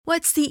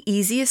What's the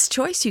easiest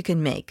choice you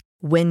can make?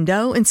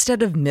 Window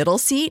instead of middle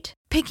seat?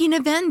 Picking a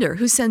vendor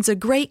who sends a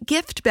great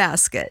gift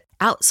basket?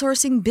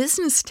 Outsourcing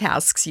business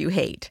tasks you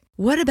hate?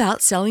 What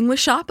about selling with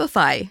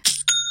Shopify?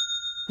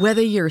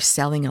 Whether you're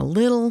selling a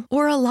little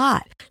or a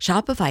lot,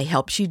 Shopify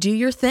helps you do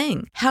your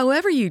thing,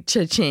 however you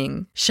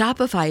cha-ching.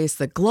 Shopify is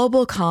the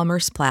global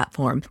commerce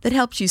platform that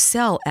helps you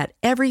sell at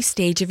every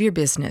stage of your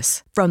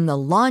business. From the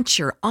launch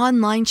your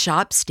online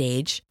shop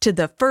stage to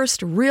the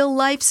first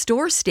real-life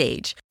store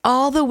stage,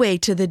 all the way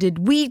to the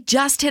did we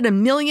just hit a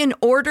million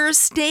orders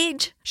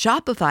stage.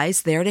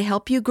 Shopify's there to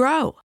help you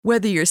grow.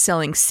 Whether you're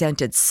selling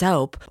scented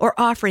soap or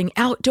offering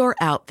outdoor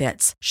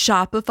outfits,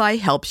 Shopify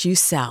helps you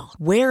sell.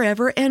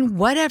 Wherever and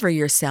whatever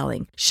you're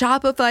selling,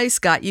 Shopify's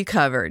got you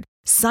covered.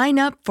 Sign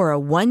up for a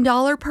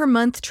 $1 per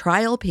month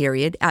trial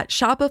period at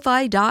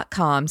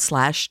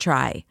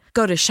shopify.com/try.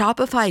 Go to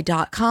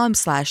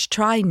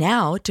shopify.com/try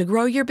now to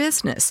grow your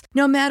business,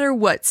 no matter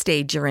what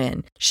stage you're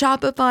in.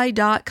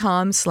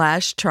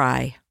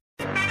 Shopify.com/try.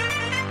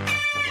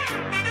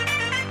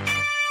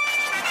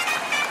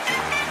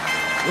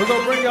 We're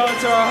going to bring y'all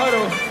into our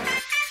huddle.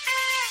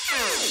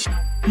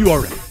 You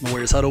are ready. The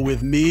Warriors Huddle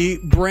with me,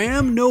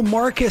 Bram. No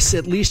Marcus,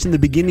 at least in the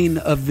beginning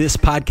of this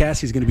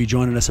podcast. He's going to be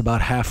joining us about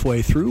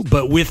halfway through.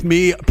 But with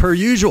me, per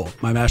usual,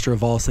 my master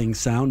of all things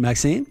sound,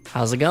 Maxine.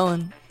 How's it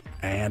going?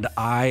 And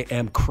I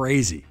am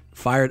crazy.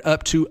 Fired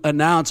up to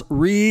announce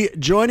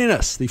rejoining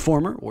us, the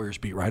former Warriors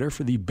beat writer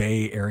for the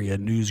Bay Area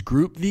News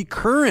Group, the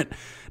current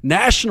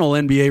national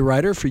NBA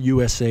writer for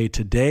USA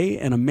Today,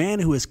 and a man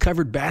who has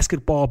covered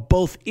basketball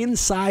both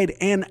inside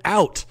and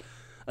out.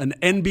 An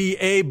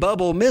NBA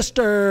bubble,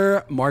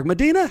 Mr. Mark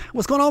Medina.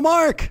 What's going on,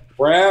 Mark?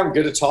 Bram,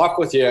 good to talk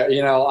with you.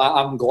 You know,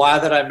 I'm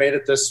glad that I made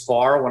it this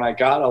far. When I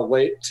got a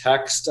late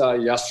text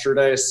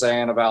yesterday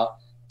saying about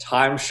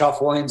time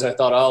shufflings, I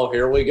thought, oh,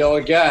 here we go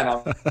again.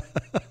 I'm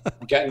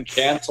getting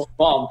canceled.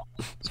 So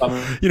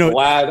I'm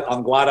glad I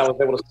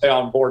was able to stay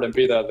on board and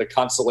be the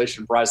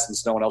consolation prize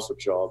since no one else would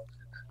show up.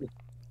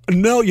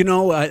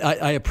 No,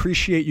 I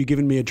appreciate you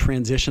giving me a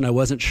transition. I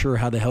wasn't sure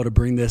how the hell to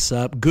bring this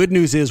up. Good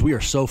news is we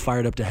are so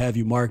fired up to have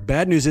you, Mark.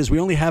 Bad news is we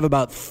only have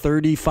about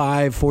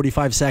 35,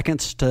 45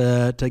 seconds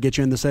to get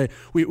you in the say.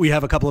 We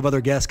have a couple of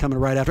other guests coming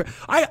right after.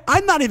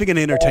 I'm not even going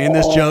to entertain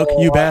this joke,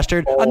 you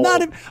bastard. I'm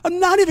not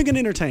even going to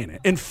entertain it.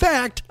 In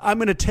fact, I'm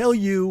going to tell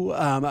you,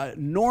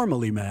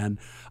 normally, man,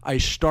 I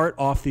start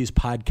off these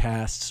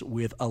podcasts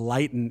with a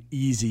light and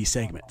easy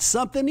segment.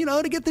 Something,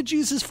 to get the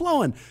juices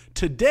flowing.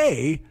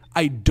 Today,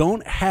 I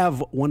don't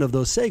have one of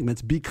those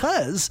segments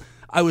because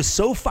I was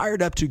so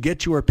fired up to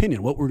get your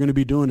opinion. What we're going to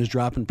be doing is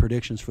dropping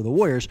predictions for the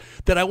Warriors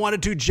that I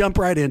wanted to jump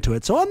right into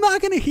it. So I'm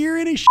not going to hear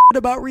any shit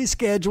about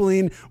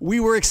rescheduling. We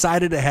were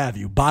excited to have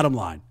you. Bottom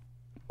line.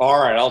 All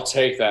right, I'll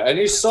take that. And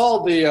you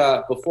saw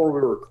before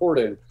we were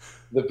recording,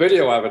 the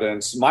video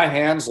evidence. My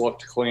hands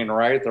looked clean,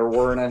 right? There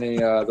wasn't any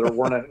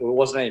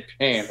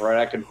pain, right?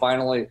 I can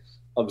finally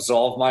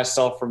absolve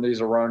myself from these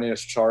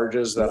erroneous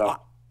charges that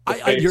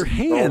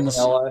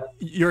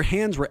your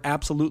hands were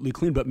absolutely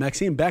clean, but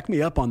Maxine, back me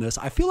up on this.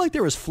 I feel like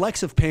there was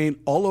flecks of paint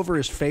all over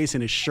his face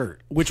and his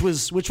shirt, which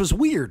was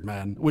weird,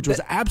 man. Which was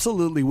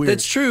absolutely weird.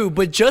 That's true,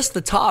 but just the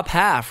top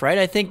half, right?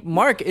 I think,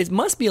 Mark, it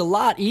must be a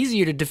lot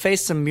easier to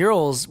deface some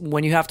murals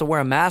when you have to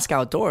wear a mask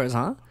outdoors,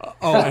 huh?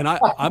 And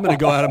I'm going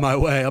to go out of my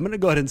way. I'm going to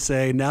go ahead and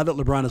say, now that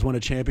LeBron has won a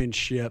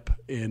championship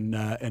in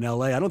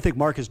LA, I don't think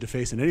Mark is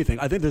defacing anything.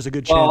 I think there's a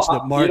good chance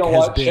that Mark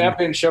has been.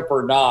 Championship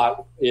or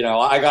not,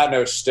 I got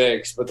no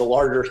stakes. But the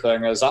larger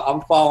thing is I'm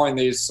following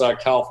these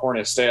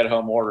California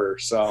stay-at-home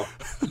orders, so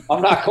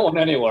I'm not going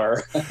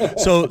anywhere.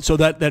 So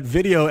that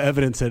video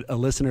evidence that a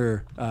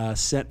listener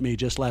sent me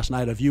just last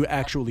night of you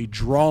actually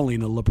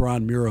drawing a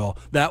LeBron mural,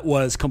 that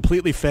was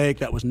completely fake.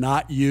 That was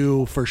not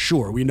you for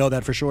sure. We know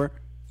that for sure.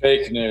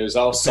 Fake news.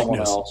 That was someone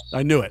else.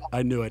 I knew it.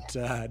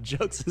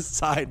 Jokes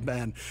aside,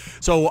 man.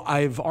 So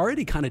I've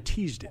already kind of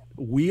teased it.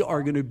 We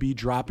are going to be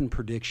dropping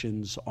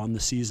predictions on the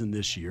season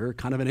this year.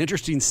 Kind of an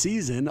interesting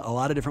season. A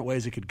lot of different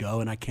ways it could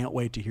go, and I can't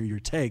wait to hear your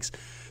takes.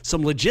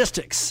 Some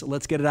logistics.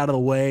 Let's get it out of the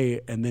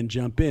way and then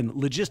jump in.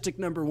 Logistic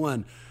number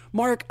one.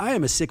 Mark, I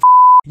am a sick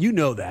You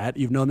know that.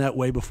 You've known that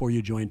way before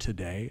you joined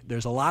today.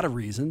 There's a lot of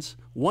reasons.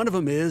 One of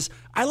them is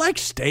I like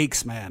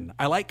stakes, man.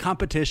 I like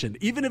competition.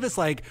 Even if it's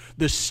like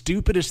the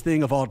stupidest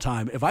thing of all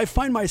time. If I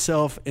find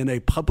myself in a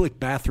public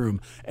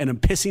bathroom and I'm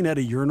pissing at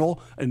a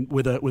urinal and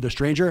with a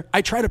stranger,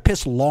 I try to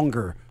piss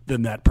longer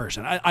than that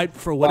person. I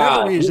for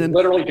whatever reason. You've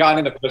literally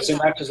gotten into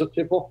pissing matches with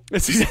people?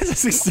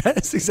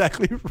 That's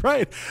exactly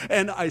right.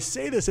 And I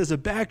say this as a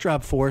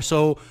backdrop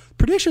so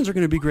predictions are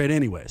going to be great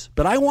anyways.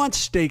 But I want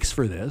stakes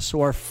for this. So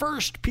our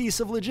first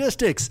piece of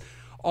logistics.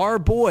 Our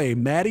boy,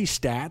 Matty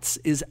Stats,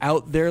 is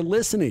out there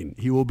listening.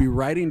 He will be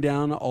writing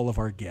down all of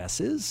our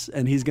guesses,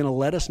 and he's going to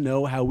let us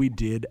know how we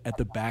did at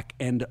the back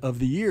end of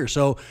the year.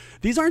 So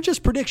these aren't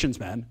just predictions,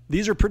 man.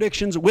 These are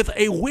predictions with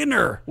a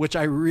winner, which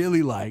I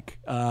really like.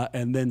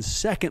 And then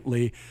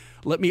secondly,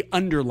 let me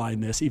underline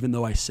this, even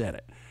though I said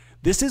it.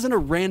 This isn't a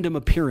random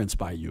appearance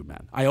by you,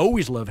 man. I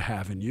always love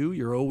having you.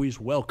 You're always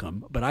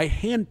welcome. But I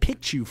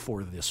handpicked you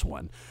for this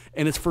one.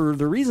 And it's for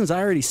the reasons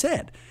I already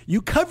said.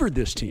 You covered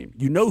this team.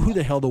 You know who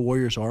the hell the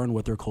Warriors are and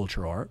what their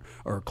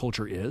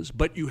culture is.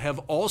 But you have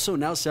also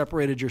now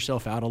separated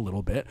yourself out a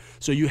little bit.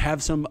 So you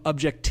have some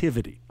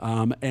objectivity.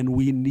 And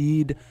we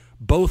need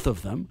both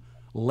of them.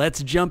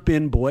 Let's jump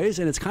in, boys.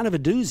 And it's kind of a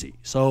doozy.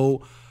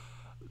 So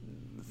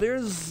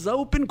there's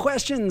open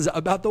questions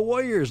about the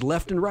Warriors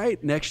left and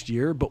right next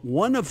year, but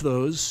one of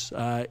those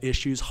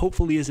issues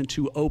hopefully isn't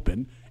too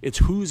open. It's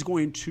who's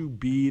going to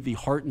be the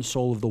heart and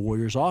soul of the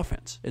Warriors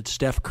offense. It's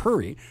Steph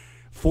Curry.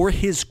 For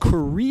his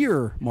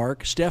career,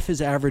 Mark, Steph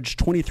has averaged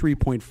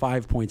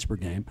 23.5 points per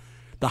game.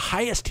 The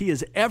highest he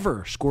has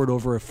ever scored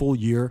over a full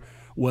year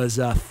was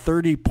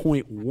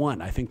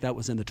 30.1. I think that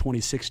was in the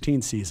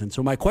 2016 season.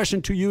 So my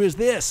question to you is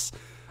this.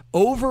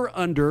 Over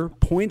under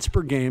points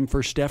per game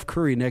for Steph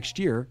Curry next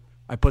year,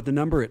 I put the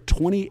number at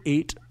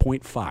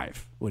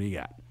 28.5. What do you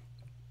got?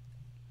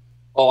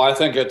 Oh, I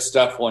think it's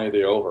definitely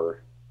the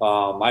over.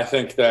 I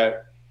think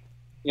that,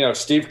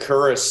 Steve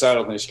Kerr has said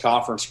on these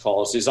conference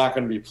calls, he's not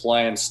going to be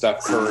playing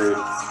Steph Curry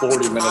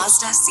 40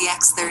 minutes. Mazda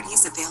CX-30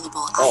 is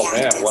available. Oh,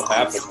 man, what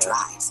happened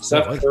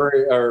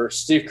there?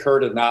 Steve Kerr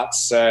did not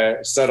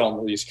said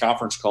on these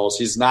conference calls,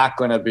 he's not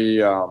going to be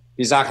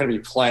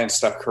playing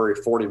Steph Curry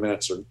 40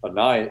 minutes a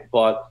night,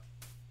 but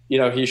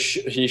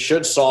he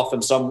should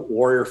soften some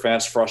Warrior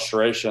fans'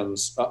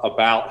 frustrations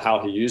about how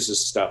he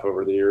uses Steph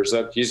over the years,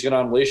 that he's going to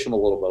unleash him a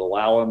little bit,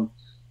 allow him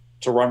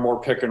to run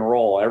more pick and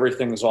roll.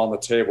 Everything's on the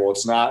table.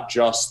 It's not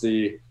just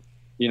the,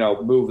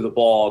 move the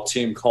ball,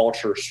 team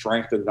culture,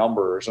 strength in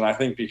numbers. And I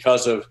think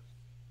because of,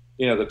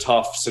 the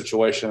tough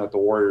situation that the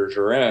Warriors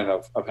are in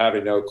of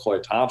having no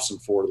Klay Thompson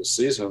for the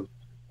season,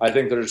 I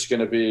think there's going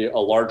to be a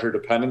larger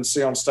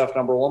dependency on Steph,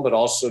 number one, but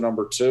also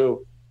number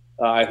two,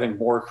 I think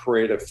more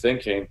creative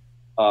thinking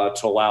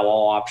to allow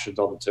all options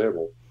on the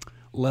table.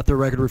 Let the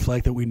record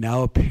reflect that we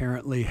now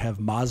apparently have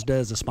Mazda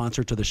as a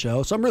sponsor to the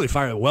show. So I'm really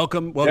fired.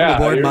 Welcome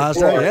aboard,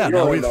 Mazda.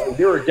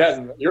 You're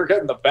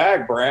getting the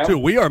bag, Bram.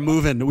 Dude, we are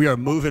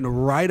moving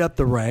right up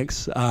the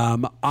ranks.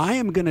 I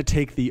am going to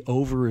take the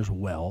over as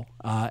well.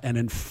 And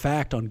in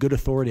fact, on good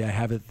authority, I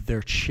have it.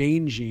 They're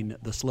changing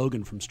the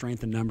slogan from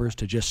strength in numbers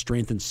to just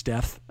strength in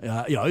Steph.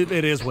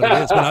 It is what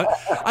it is. But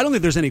I don't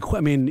think there's any.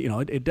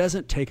 It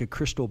doesn't take a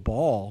crystal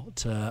ball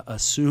to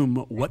assume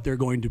what they're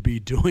going to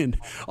be doing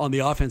on the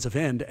offensive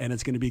end, and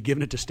it's going to be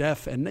giving it to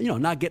Steph, and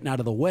not getting out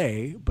of the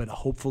way, but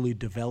hopefully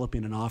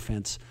developing an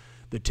offense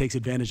that takes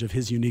advantage of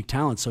his unique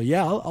talent. So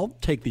yeah, I'll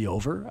take the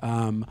over.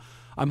 I'm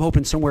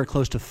hoping somewhere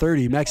close to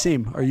 30.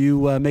 Maxime, are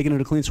you making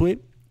it a clean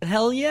sweep?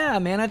 Hell yeah,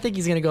 man! I think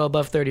he's going to go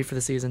above 30 for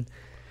the season.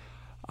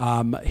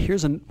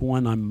 Here's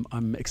one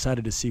I'm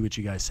excited to see what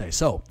you guys say.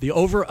 So the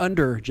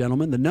over/under,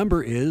 gentlemen, the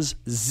number is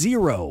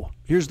 0.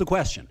 Here's the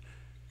question: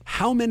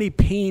 how many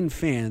Payne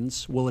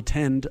fans will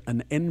attend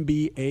an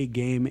NBA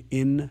game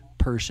in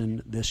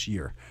person this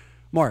year?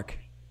 Mark,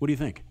 what do you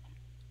think?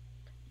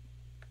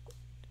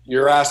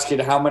 You're asking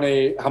how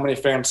many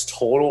fans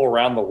total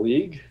around the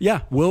league? Yeah.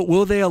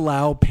 Will they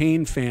allow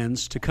Payne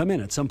fans to come in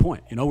at some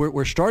point?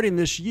 We're starting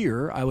this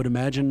year. I would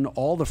imagine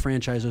all the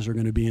franchises are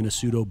going to be in a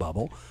pseudo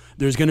bubble.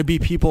 There's going to be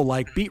people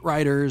like beat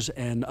writers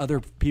and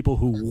other people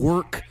who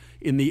work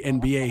in the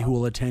NBA who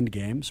will attend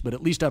games. But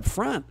at least up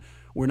front,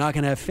 we're not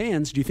going to have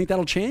fans. Do you think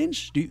that'll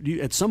change? Do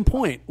you, at some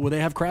point, will they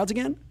have crowds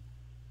again?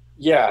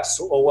 Yes.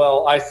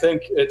 Well, I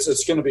think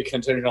it's going to be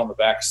contingent on the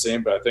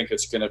vaccine, but I think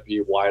it's going to be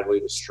widely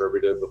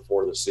distributed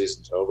before the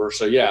season's over.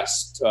 So,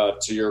 yes,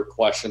 to your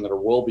question, there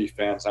will be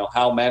fans. Now,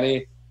 how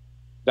many?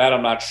 That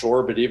I'm not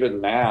sure. But even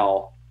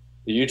now,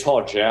 the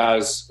Utah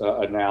Jazz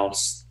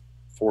announced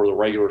for the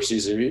regular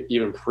season,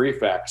 even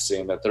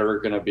pre-vaccine, that they're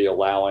going to be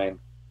allowing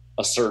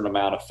a certain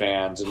amount of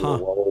fans into the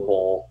Roll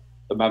Bowl.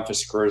 The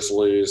Memphis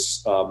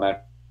Grizzlies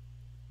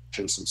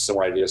mentioned some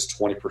similar ideas,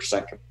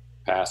 20%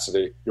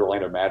 capacity, the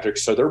Orlando Magic.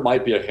 So there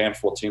might be a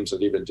handful of teams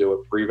that even do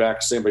it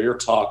pre-vaccine, but you're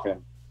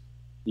talking,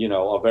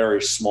 a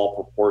very small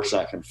proportion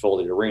that can fill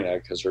the arena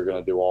because they're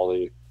going to do all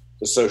the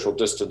social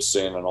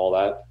distancing and all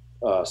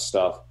that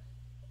stuff.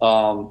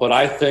 But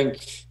I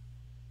think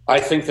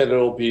that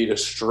it'll be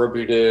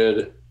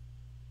distributed.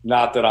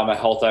 Not that I'm a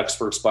health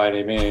expert by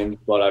any means,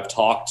 but I've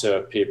talked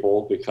to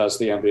people because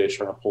the NBA is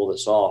trying to pull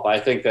this off. I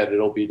think that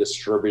it'll be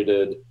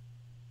distributed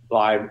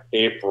by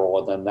April,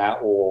 and then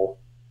that will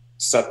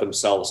set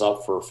themselves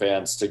up for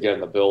fans to get in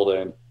the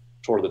building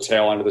toward the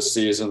tail end of the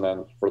season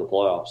and for the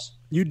playoffs.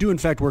 You do, in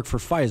fact, work for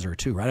Pfizer,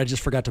 too, right? I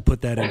just forgot to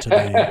put that into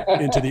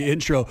the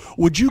intro.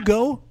 Would you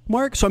go,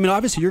 Mark? So,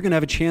 obviously, you're going to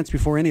have a chance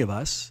before any of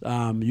us.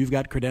 You've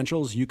got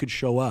credentials. You could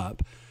show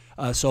up.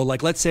 So,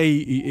 let's say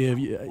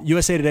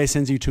USA Today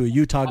sends you to a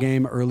Utah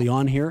game early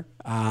on here.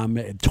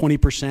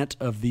 20%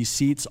 of these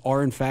seats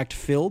are, in fact,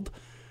 filled.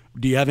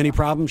 Do you have any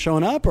problem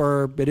showing up,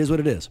 or it is what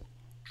it is?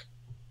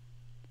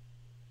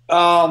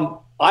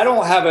 I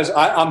don't have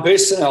I'm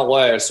based in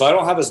LA, so I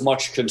don't have as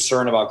much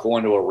concern about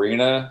going to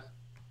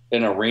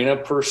an arena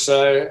per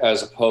se,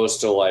 as opposed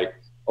to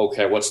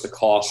okay, what's the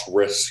cost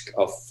risk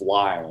of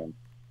flying?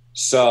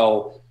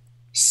 So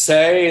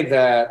say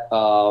that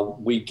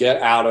we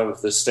get out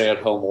of the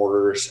stay-at-home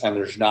orders and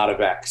there's not a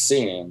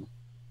vaccine,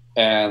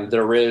 and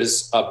there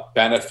is a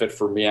benefit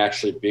for me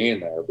actually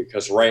being there,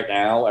 because right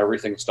now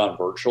everything's done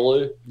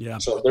virtually. Yeah.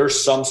 So if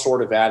there's some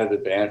sort of added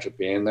advantage of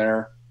being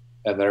there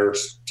and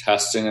there's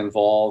testing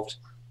involved,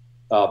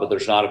 but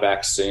there's not a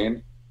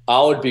vaccine,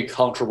 I would be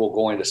comfortable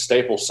going to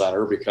Staples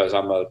Center because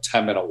I'm a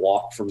 10-minute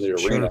walk from the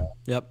arena. Sure.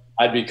 Yep.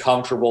 I'd be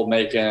comfortable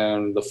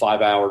making the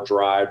 5-hour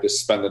drive to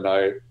spend the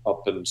night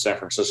up in San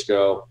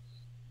Francisco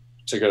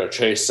to go to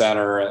Chase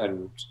Center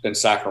and in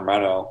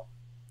Sacramento.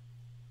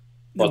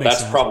 But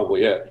that's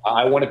probably it.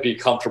 I wouldn't be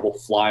comfortable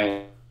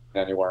flying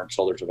anywhere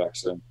until there's a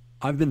vaccine.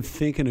 I've been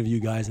thinking of you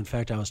guys. In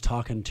fact, I was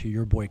talking to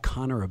your boy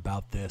Connor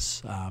about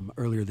this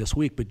earlier this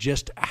week, but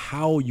just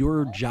how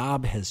your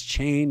job has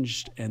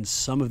changed and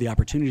some of the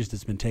opportunities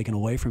that's been taken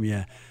away from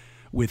you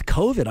with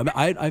COVID. I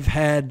mean, I've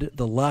had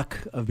the luck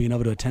of being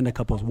able to attend a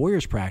couple of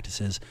Warriors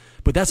practices,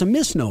 but that's a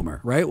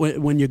misnomer, right?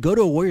 When you go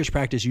to a Warriors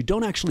practice, you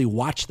don't actually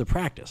watch the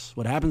practice.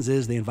 What happens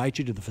is they invite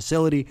you to the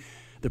facility.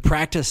 The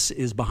practice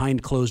is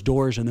behind closed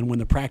doors, and then when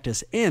the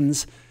practice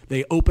ends,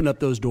 they open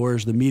up those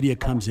doors, the media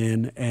comes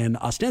in, and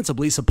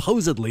ostensibly,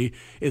 supposedly,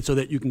 it's so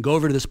that you can go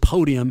over to this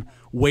podium,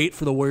 wait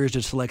for the Warriors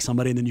to select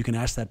somebody, and then you can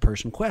ask that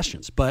person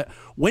questions. But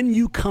when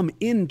you come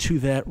into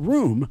that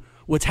room,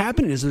 what's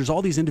happening is there's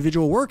all these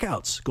individual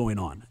workouts going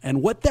on.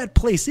 And what that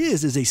place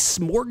is a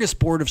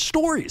smorgasbord of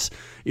stories.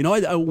 You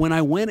know, when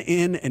I went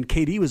in and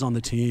KD was on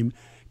the team,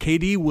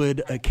 KD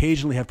would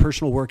occasionally have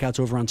personal workouts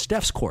over on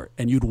Steph's court,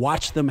 and you'd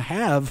watch them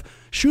have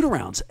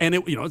shoot-arounds. And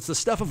it's the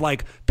stuff of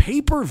like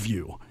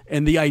pay-per-view,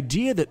 and the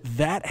idea that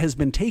that has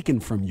been taken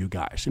from you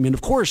guys. I mean,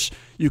 of course,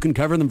 you can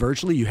cover them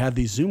virtually. You have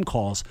these Zoom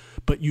calls,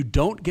 but you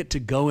don't get to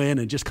go in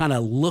and just kind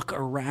of look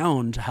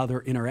around how they're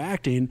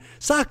interacting.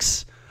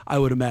 Sucks, I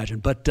would imagine.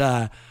 But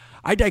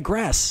I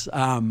digress.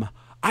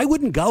 I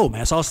wouldn't go,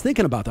 man. So I was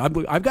thinking about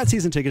that. I've got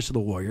season tickets to the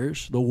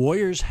Warriors. The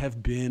Warriors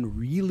have been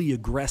really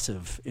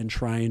aggressive in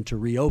trying to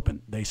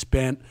reopen. They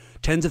spent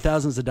tens of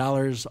thousands of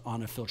dollars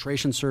on a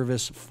filtration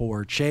service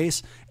for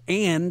Chase,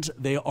 and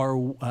they are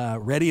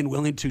ready and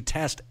willing to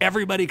test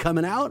everybody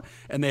coming out,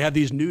 and they have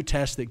these new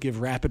tests that give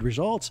rapid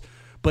results.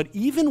 But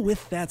even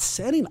with that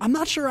setting, I'm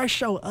not sure I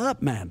show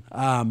up, man.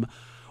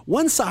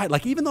 One side,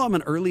 like even though I'm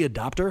an early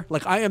adopter,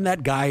 like I am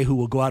that guy who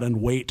will go out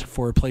and wait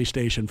for a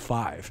PlayStation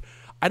 5.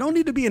 I don't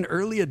need to be an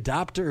early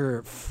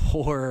adopter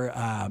for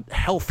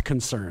health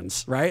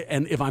concerns, right?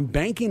 And if I'm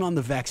banking on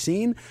the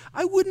vaccine,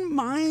 I wouldn't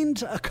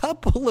mind a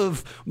couple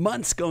of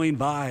months going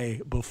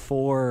by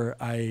before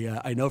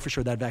I know for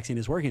sure that vaccine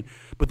is working.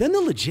 But then the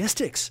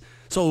logistics.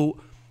 So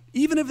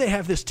even if they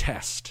have this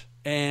test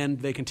and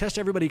they can test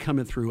everybody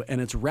coming through and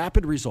it's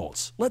rapid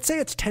results, let's say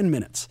it's 10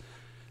 minutes.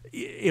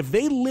 If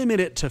they limit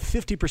it to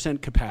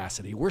 50%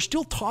 capacity, we're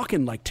still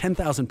talking like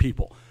 10,000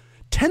 people.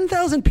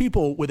 10,000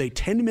 people with a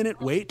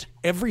 10-minute wait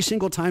every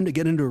single time to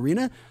get into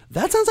arena,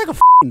 that sounds like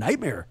a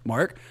nightmare,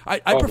 Mark. I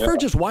prefer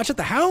just watch at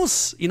the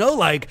house,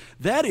 like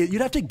that.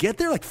 You'd have to get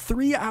there like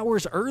 3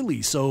 hours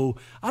early. So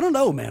I don't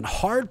know, man,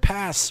 hard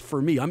pass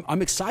for me.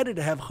 I'm excited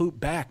to have hoop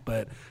back,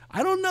 but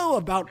I don't know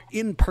about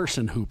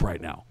in-person hoop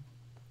right now.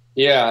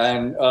 Yeah,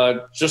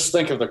 and just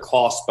think of the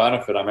cost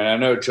benefit. I mean, I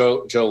know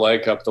Joe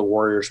Lacob, the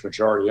Warriors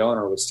majority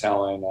owner, was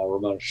telling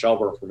Ramona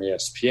Shelburne from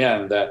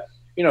ESPN that,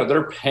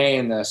 they're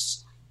paying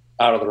this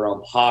out of their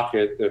own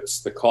pocket.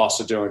 It's the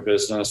cost of doing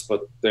business,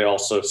 but they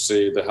also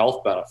see the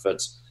health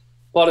benefits.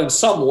 But in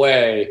some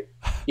way,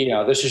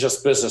 this is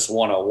just business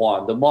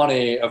 101. The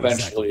money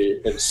eventually,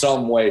 in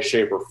some way,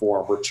 shape, or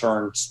form,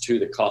 returns to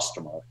the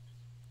customer.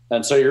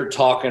 And so you're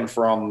talking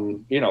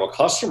from, a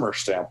customer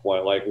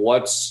standpoint, like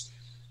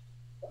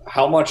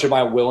how much am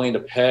I willing to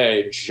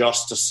pay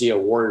just to see a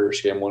Warriors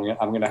game when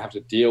I'm going to have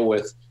to deal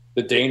with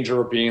the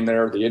danger of being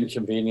there, the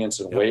inconvenience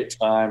and wait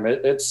time?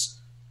 It's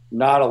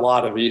not a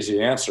lot of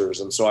easy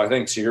answers. And so I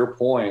think, to your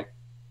point,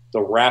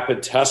 the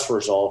rapid test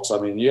results, I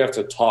mean, you have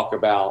to talk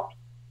about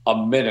a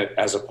minute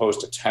as opposed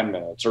to 10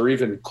 minutes or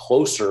even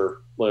closer,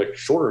 like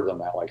shorter than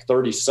that, like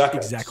 30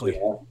 seconds. Exactly.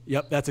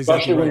 Yep, that's exactly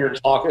Especially when right. you're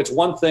talking, it's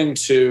one thing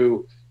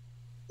to,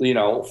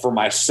 for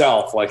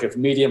myself, like if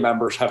media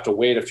members have to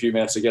wait a few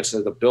minutes to get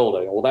to the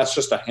building, well, that's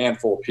just a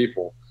handful of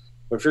people.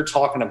 But if you're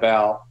talking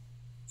about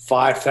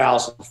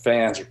 5,000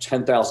 fans or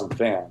 10,000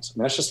 fans, I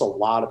mean, that's just a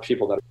lot of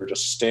people that are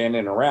just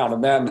standing around.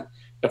 And then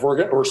if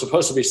we're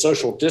supposed to be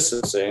social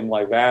distancing,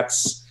 like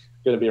that's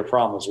going to be a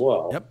problem as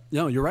well. Yep.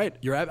 No, you're right.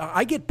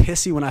 I get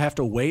pissy when I have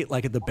to wait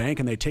like at the bank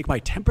and they take my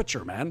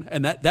temperature, man.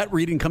 And that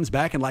reading comes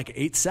back in like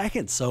 8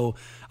 seconds. So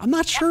I'm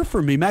not sure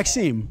for me.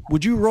 Maxime,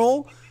 would you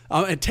roll?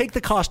 And take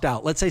the cost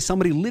out. Let's say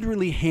somebody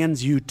literally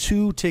hands you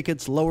 2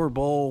 tickets, lower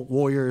bowl,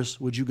 Warriors.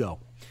 Would you go?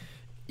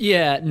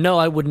 Yeah, no,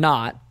 I would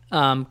not.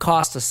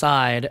 Cost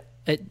aside,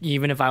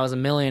 even if I was a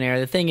millionaire.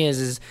 The thing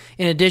is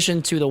in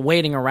addition to the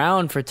waiting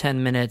around for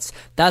 10 minutes,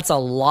 that's a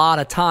lot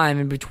of time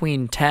in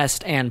between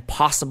test and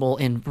possible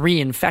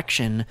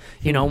reinfection.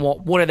 You know,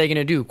 what are they going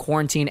to do?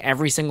 Quarantine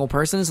every single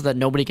person so that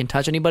nobody can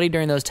touch anybody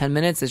during those 10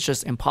 minutes? It's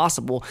just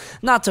impossible.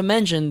 Not to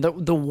mention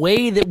the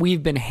way that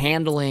we've been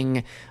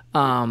handling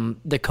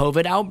the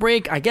COVID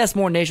outbreak, I guess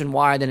more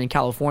nationwide than in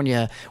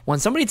California. When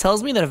somebody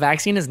tells me that a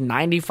vaccine is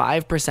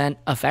 95%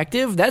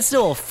 effective, that's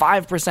still a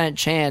 5%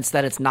 chance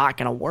that it's not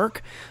going to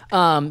work.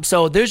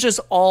 So there's just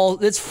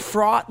it's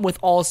fraught with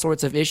all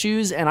sorts of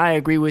issues. And I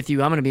agree with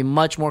you. I'm going to be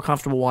much more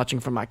comfortable watching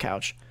from my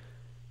couch.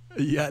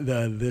 Yeah,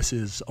 this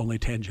is only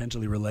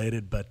tangentially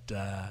related, but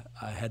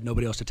I had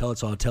nobody else to tell it,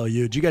 so I'll tell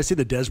you. Did you guys see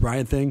the Des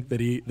Bryant thing that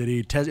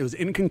he tested? It was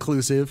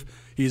inconclusive.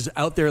 He's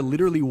out there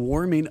literally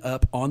warming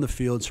up on the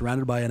field,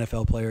 surrounded by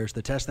NFL players.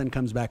 The test then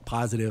comes back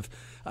positive,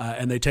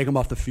 and they take him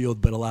off the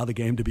field, but allow the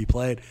game to be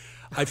played.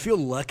 I feel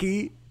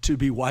lucky to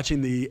be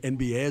watching the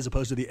NBA as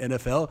opposed to the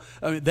NFL.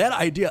 I mean, that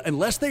idea,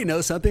 unless they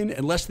know something,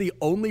 unless the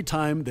only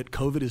time that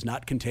COVID is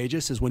not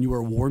contagious is when you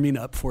are warming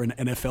up for an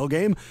NFL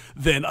game,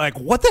 then like,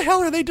 what the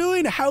hell are they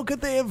doing? How could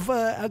they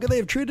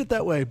have treated it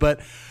that way? But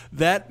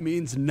that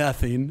means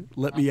nothing.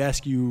 Let me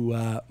ask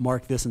you,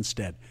 Mark, this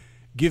instead.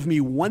 Give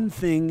me one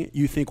thing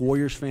you think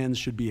Warriors fans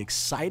should be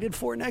excited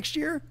for next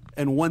year,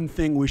 and one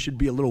thing we should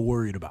be a little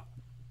worried about.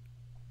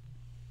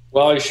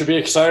 Well, you should be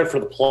excited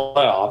for the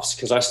playoffs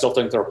because I still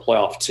think they're a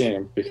playoff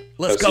team.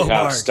 Let's go,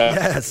 Mark.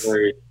 Steph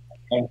Curry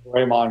and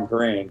Draymond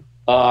Green.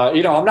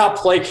 I'm not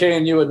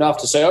placating you enough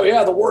to say, oh,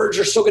 yeah, the Warriors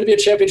are still going to be a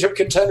championship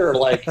contender.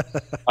 Like,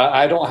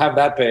 I don't have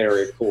that Bay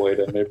Area Kool-Aid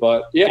in me.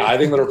 But, yeah, I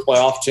think they're a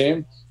playoff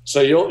team.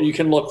 So you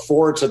can look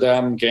forward to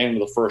them getting to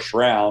the first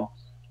round.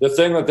 The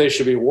thing that they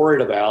should be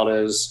worried about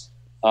is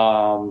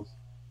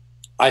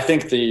I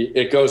think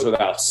it goes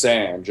without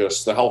saying,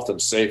 just the health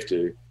and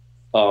safety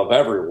of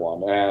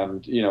everyone.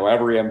 And,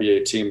 every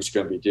NBA team is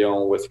going to be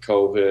dealing with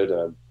COVID,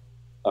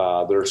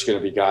 and there's going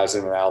to be guys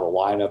in and out of the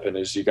lineup. And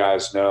as you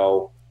guys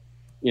know,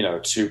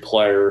 2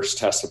 players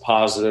tested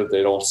positive.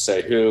 They don't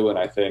say who. And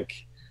I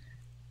think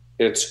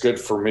it's good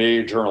for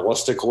me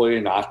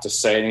journalistically not to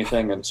say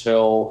anything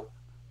until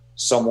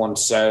someone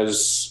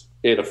says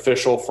it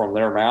official from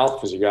their mouth,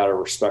 because you got to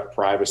respect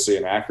privacy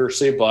and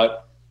accuracy.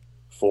 But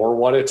for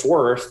what it's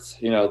worth,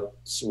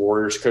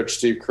 Warriors coach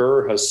Steve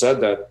Kerr has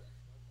said that,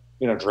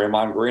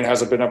 Draymond Green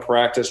hasn't been in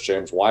practice.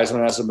 James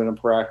Wiseman hasn't been in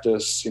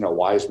practice.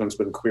 Wiseman's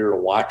been clear to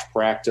watch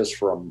practice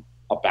from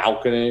a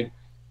balcony.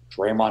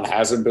 Draymond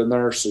hasn't been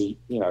there. So,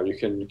 you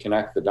can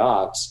connect the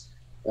dots.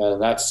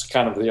 And that's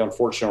kind of the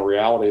unfortunate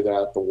reality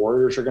that the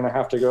Warriors are going to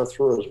have to go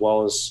through, as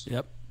well as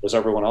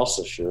everyone else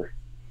this year.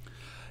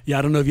 Yeah,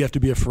 I don't know if you have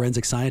to be a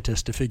forensic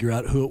scientist to figure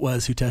out who it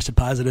was who tested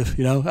positive,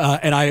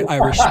 and I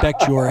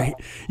respect your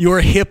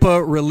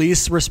HIPAA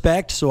release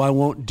respect, so I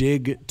won't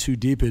dig too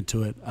deep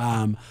into it.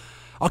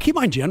 I'll keep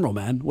mine general,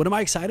 man. What am I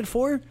excited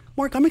for?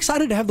 Mark, I'm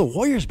excited to have the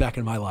Warriors back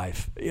in my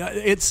life.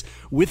 It's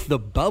with the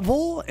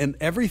bubble and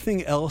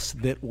everything else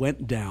that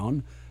went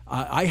down,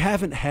 I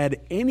haven't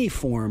had any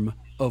form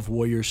of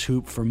Warriors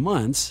hoop for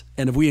months.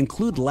 And if we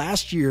include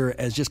last year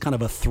as just kind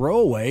of a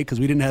throwaway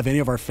because we didn't have any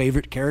of our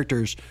favorite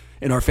characters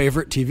in our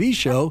favorite TV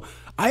show,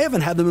 I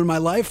haven't had them in my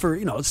life for,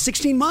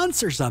 16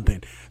 months or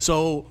something.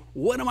 So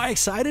what am I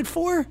excited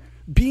for?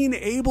 Being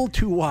able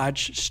to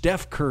watch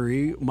Steph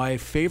Curry, my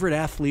favorite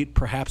athlete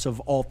perhaps of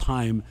all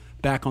time,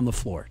 back on the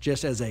floor,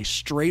 just as a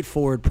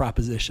straightforward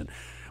proposition.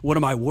 What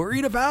am I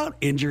worried about?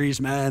 Injuries,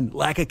 man,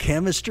 lack of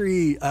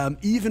chemistry,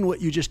 even what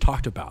you just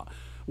talked about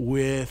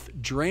with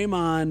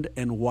Draymond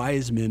and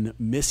Wiseman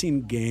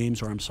missing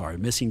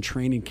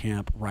training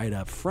camp right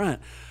up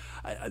front.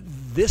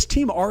 This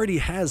team already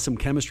has some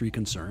chemistry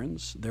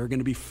concerns. They're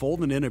going to be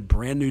folding in a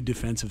brand new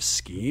defensive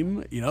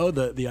scheme.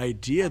 The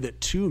idea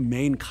that 2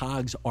 main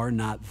cogs are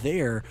not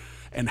there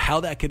and how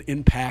that could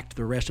impact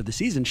the rest of the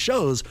season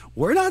shows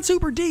we're not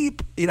super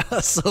deep.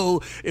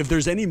 So if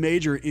there's any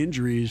major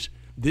injuries,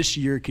 this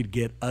year could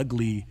get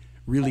ugly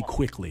really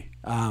quickly.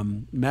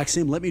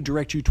 Maxime, let me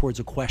direct you towards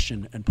a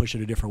question and push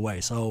it a different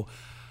way. So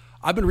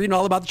I've been reading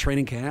all about the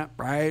training camp,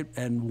 right?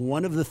 And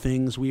one of the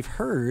things we've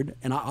heard,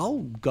 and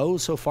I'll go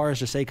so far as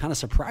to say kind of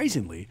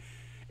surprisingly,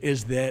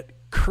 is that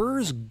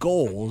Kerr's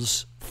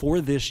goals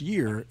for this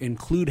year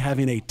include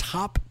having a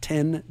top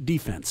 10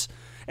 defense.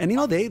 And,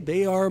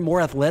 they are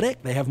more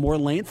athletic. They have more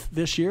length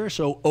this year.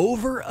 So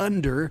over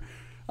under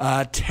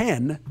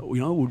 10,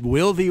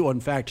 in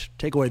fact,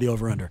 take away the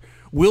over under.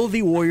 Will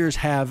the Warriors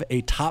have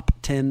a top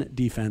 10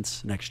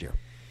 defense next year?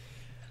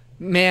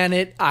 Man,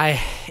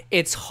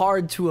 it's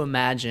hard to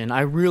imagine.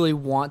 I really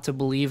want to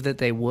believe that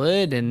they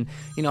would. And,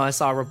 I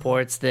saw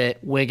reports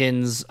that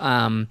Wiggins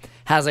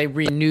has a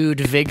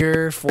renewed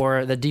vigor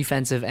for the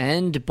defensive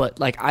end.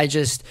 But, I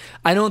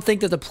don't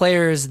think that the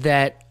players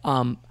that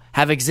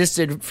have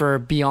existed for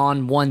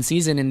beyond one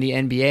season in the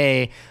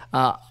NBA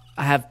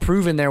have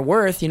proven their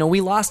worth.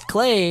 We lost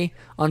Clay,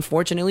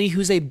 unfortunately,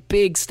 who's a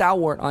big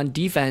stalwart on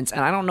defense,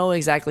 and I don't know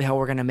exactly how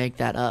we're going to make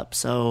that up.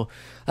 So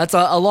that's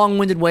a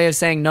long-winded way of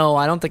saying no,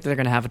 I don't think they're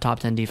going to have a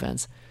top 10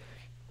 defense.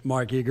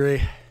 Mark, you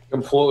agree?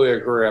 Completely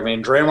agree. I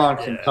mean,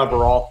 Draymond can cover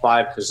all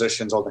 5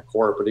 positions on the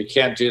court, but he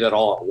can't do that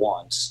all at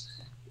once.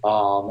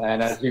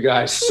 And as you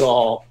guys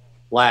saw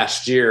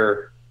last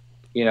year,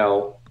 you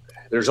know,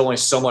 there's only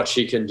so much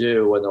he can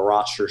do when the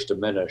roster's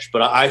diminished.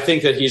 But I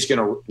think that he's going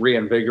to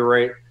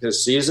reinvigorate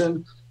his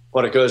season,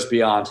 but it goes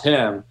beyond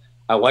him.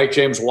 I like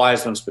James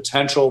Wiseman's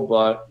potential,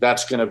 but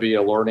that's going to be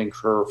a learning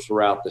curve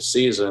throughout the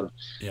season.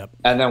 Yep.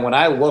 And then when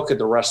I look at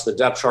the rest of the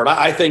depth chart,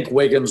 I think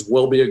Wiggins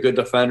will be a good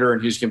defender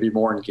and he's going to be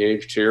more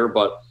engaged here.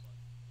 But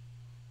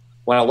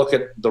when I look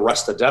at the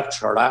rest of the depth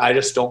chart, I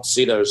just don't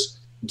see those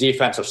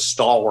defensive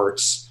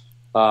stalwarts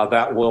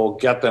that will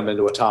get them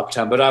into a top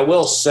 10. But I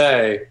will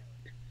say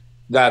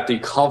that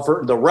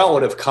the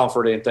relative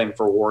comforting thing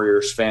for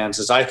Warriors fans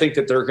is I think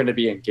that they're going to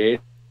be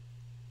engaged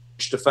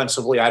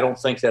defensively. I don't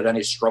think that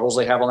any struggles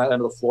they have on that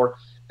end of the floor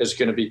is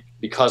going to be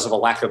because of a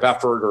lack of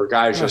effort or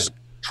guys just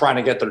trying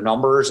to get their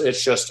numbers.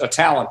 It's just a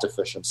talent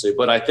deficiency.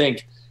 But I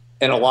think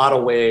in a lot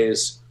of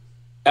ways,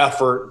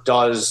 effort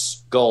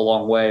does go a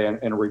long way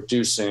in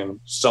reducing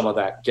some of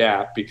that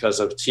gap because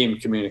of team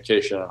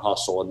communication and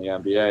hustle in the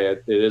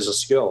NBA. It is a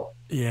skill.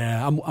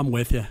 Yeah, I'm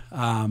with you.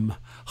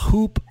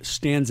 Hoop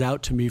stands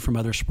out to me from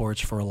other sports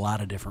for a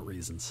lot of different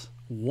reasons.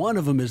 One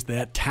of them is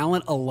that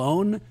talent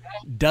alone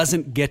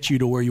doesn't get you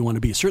to where you want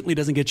to be. It certainly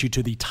doesn't get you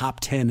to the top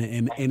 10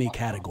 in any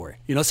category.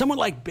 You know, someone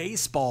like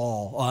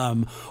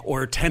baseball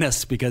or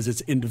tennis, because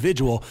it's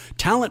individual,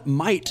 talent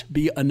might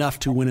be enough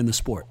to win in the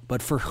sport.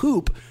 But for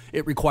hoop,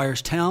 it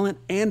requires talent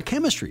and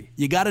chemistry.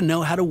 You got to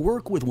know how to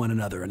work with one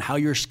another and how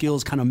your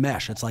skills kind of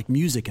mesh. It's like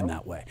music in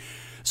that way.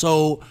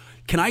 So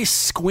can I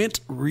squint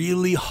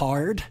really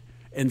hard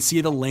and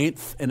see the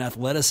length and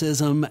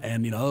athleticism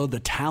and, you know, the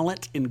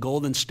talent in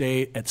Golden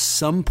State at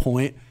some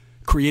point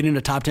creating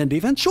a top 10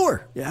 defense?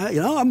 Sure. Yeah,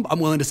 you know, I'm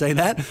willing to say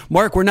that.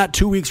 Mark, we're not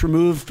 2 weeks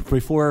removed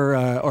before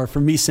or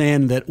from me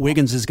saying that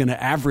Wiggins is going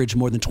to average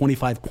more than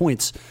 25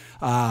 points.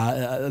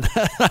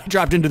 I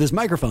dropped into this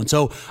microphone.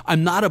 So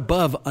I'm not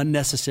above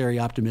unnecessary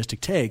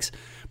optimistic takes,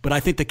 but I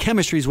think the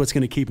chemistry is what's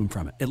going to keep him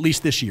from it, at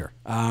least this year.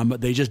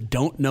 They just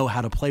don't know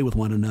how to play with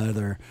one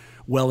another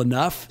well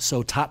enough.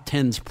 So top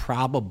 10's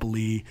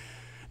probably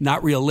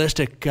not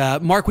realistic.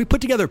 Mark, we put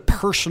together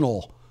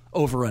personal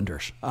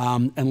over-unders,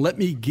 and let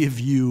me give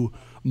you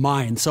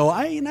mine. So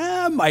I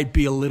might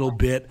be a little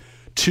bit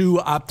too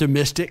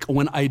optimistic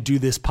when I do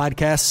this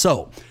podcast.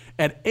 So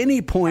at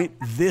any point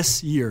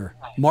this year,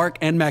 Mark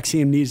and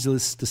Maxime,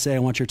 needless to say, I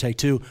want your take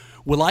too,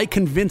 will I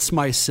convince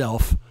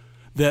myself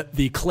that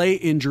the Klay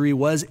injury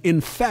was,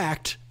 in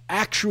fact,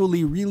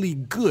 actually really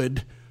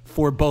good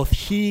for both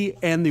he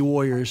and the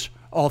Warriors,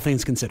 all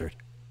things considered?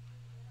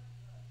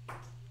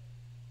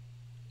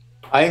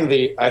 I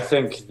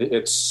think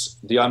it's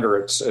the under.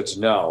 It's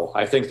no.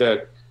 I think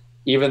that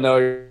even though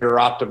you're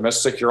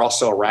optimistic, you're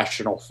also a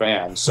rational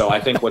fan. So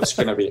I think what's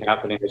going to be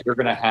happening is you're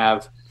going to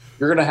have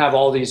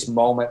all these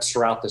moments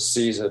throughout the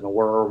season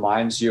where it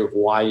reminds you of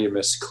why you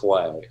miss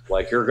Klay.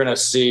 Like you're going to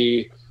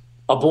see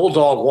a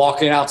bulldog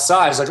walking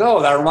outside. It's like,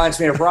 oh, that reminds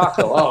me of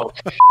Rocco. Oh,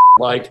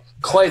 like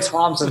Klay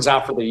Thompson's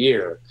out for the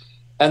year,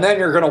 and then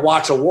you're going to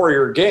watch a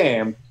Warrior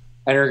game,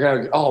 and you're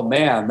going to, oh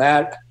man,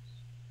 that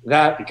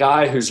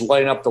guy who's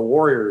lighting up the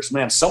Warriors,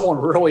 man,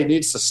 someone really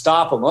needs to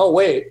stop him. Oh,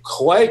 wait,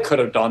 Klay could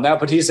have done that,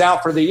 but he's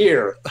out for the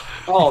year.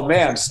 Oh,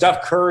 man,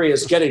 Steph Curry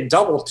is getting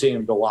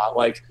double-teamed a lot.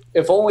 Like,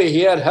 if only he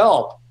had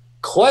help.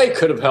 Klay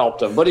could have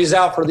helped him, but he's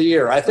out for the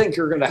year. I think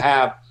you're going to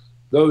have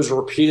those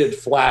repeated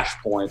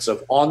flashpoints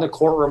of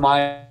on-the-court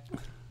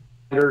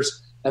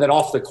reminders and then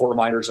off-the-court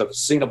reminders of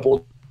seeing a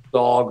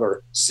bulldog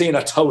or seeing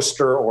a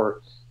toaster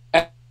or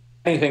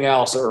anything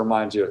else that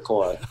reminds you of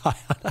Klay.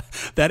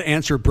 That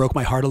answer broke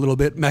my heart a little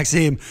bit.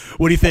 Maxime,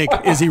 what do you think?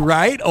 Is he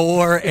right,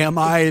 or am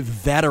I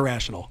that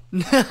irrational?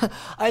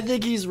 I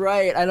think he's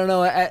right. I don't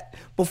know.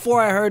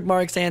 Before I heard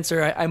Mark's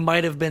answer, I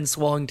might have been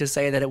swung to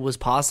say that it was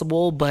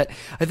possible, but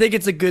I think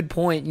it's a good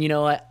point. You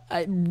know,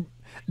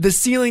 the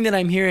ceiling that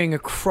I'm hearing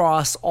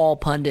across all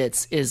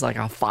pundits is like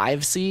a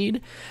 5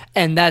 seed,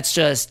 and that's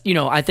just, you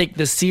know, I think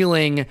the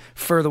ceiling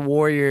for the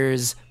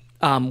Warriors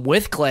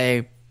with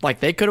Klay, like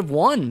they could have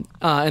won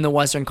in the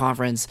Western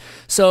Conference.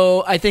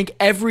 So I think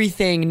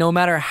everything, no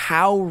matter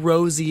how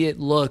rosy it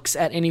looks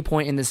at any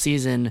point in the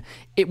season,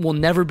 it will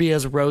never be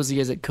as rosy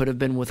as it could have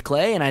been with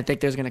Klay. And I think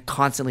there's going to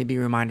constantly be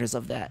reminders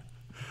of that.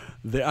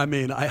 I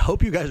mean, I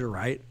hope you guys are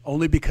right,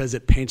 only because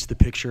it paints the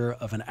picture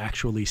of an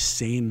actually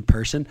sane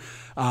person.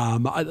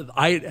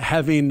 I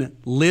having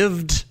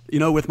lived, you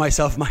know, with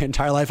myself my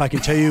entire life, I can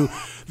tell you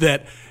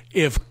that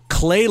if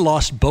Klay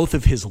lost both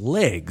of his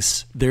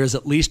legs, there's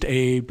at least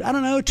a,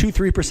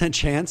 2-3%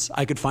 chance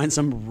I could find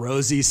some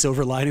rosy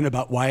silver lining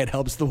about why it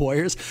helps the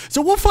Warriors.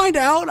 So we'll find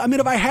out. I mean,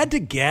 if I had to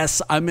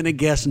guess, I'm going to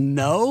guess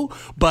no,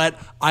 but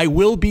I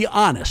will be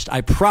honest.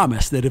 I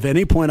promise that if at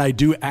any point I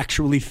do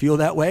actually feel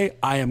that way,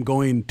 I am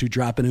going to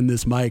drop it in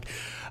this mic.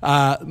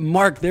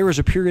 Mark, there was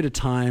a period of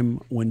time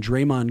when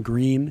Draymond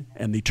Green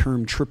and the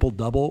term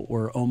triple-double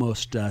were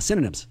almost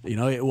synonyms. You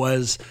know, it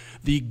was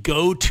the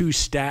go-to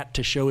stat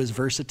to show his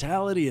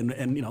versatility,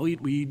 and you know,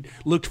 we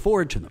looked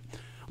forward to them.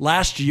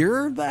 Last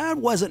year, that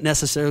wasn't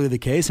necessarily the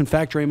case. In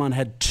fact, Draymond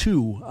had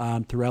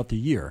 2 throughout the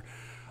year.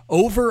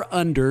 Over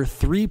under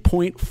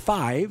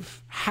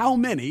 3.5. How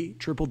many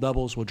triple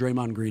doubles will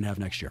Draymond Green have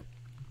next year?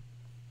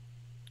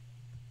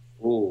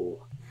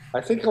 Ooh,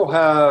 I think he'll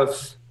have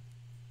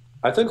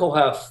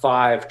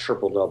 5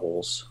 triple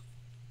doubles.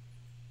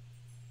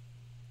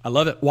 I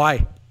love it.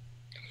 Why?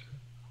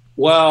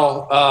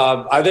 Well,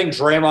 I think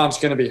Draymond's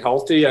going to be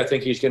healthy. I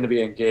think he's going to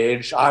be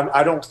engaged.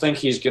 I don't think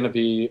he's going to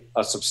be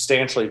a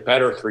substantially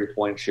better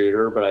 3-point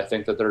shooter, but I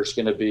think that there's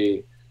going to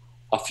be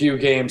a few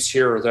games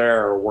here or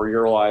there where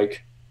you're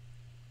like,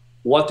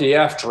 what the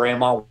F,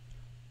 Draymond?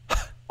 Why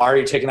are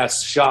you taking that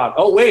shot?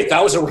 Oh, wait,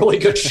 that was a really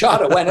good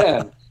shot. It went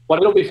in. But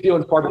it'll be few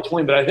and far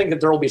between. But I think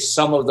that there will be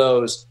some of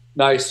those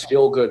nice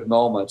feel-good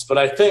moments. But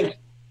I think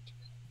 –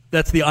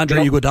 that's the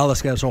Andre Iguodala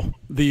schedule.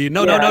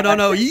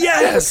 No.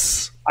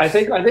 Yes. I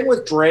think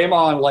with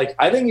Draymond, like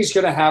I think he's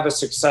going to have a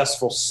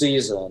successful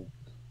season,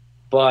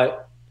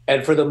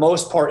 and for the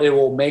most part, it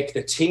will make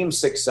the team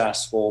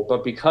successful.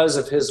 But because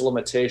of his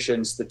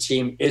limitations, the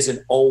team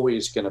isn't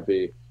always going to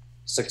be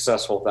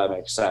successful. If that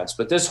makes sense.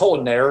 But this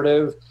whole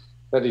narrative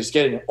that he's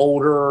getting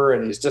older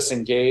and he's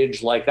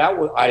disengaged, like that,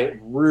 I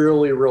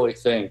really, really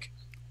think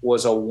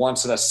was a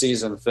once in a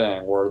season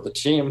thing where the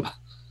team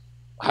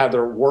had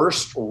their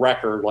worst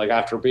record, like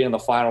after being in the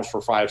finals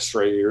for 5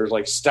 straight years.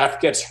 Like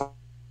Steph gets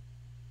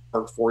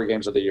hurt 4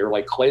 games of the year,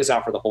 like Clay's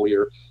out for the whole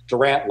year.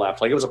 Durant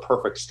left. Like it was a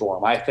perfect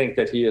storm. I think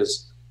that he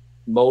is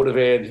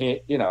motivated.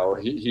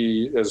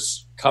 He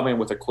is coming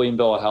with a clean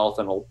bill of health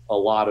and a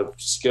lot of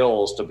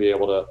skills to be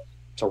able to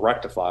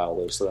rectify all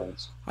those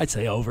things. I'd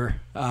say over.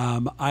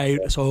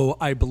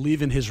 I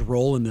believe in his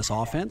role in this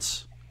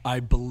offense.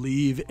 I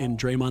believe in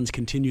Draymond's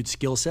continued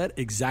skill set,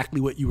 exactly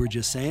what you were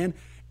just saying.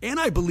 And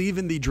I believe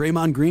in the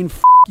Draymond Green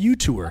F*** you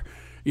tour.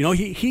 You know,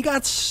 he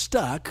got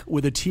stuck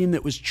with a team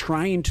that was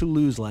trying to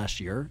lose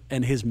last year,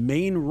 and his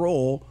main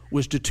role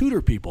was to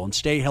tutor people and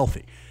stay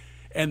healthy.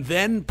 And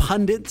then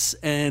pundits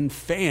and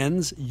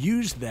fans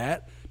used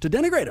that to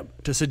denigrate him,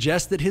 to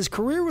suggest that his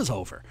career was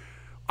over.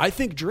 I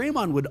think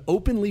Draymond would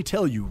openly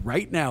tell you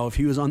right now, if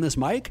he was on this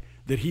mic,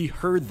 that he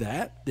heard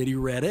that he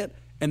read it,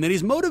 and that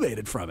he's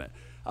motivated from it.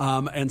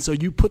 And so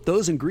you put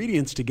those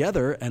ingredients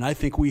together, and I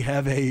think we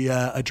have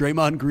a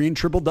Draymond Green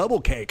triple-double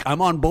cake.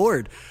 I'm on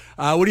board.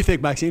 What do you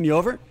think, Maxine? You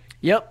over?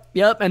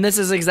 Yep. And this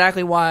is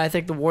exactly why I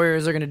think the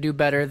Warriors are going to do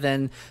better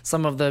than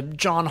some of the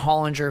John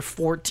Hollinger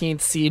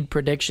 14th seed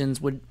predictions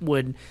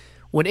would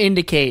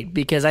indicate,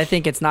 because I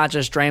think it's not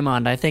just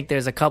Draymond. I think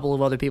there's a couple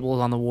of other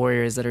people on the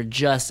Warriors that are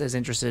just as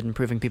interested in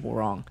proving people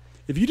wrong.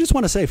 If you just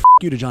want to say F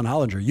you to John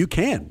Hollinger, you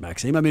can,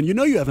 Maxime. I mean, you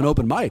know you have an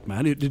open mic,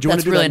 man. Did you want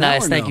to do really that now?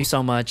 That's really nice. Thank you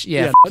so much.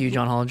 Yeah, F you,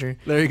 John Hollinger.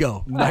 There you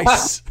go.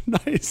 Nice.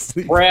 Nice.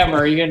 Bram,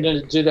 are you going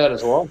to do that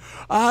as well?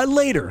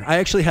 Later. I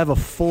actually have a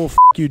full F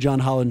you, John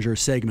Hollinger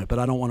segment, but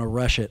I don't want to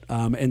rush it.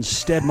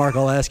 Instead, Mark,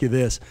 I'll ask you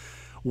this.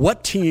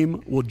 What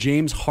team will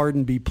James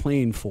Harden be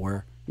playing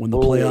for when the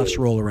playoffs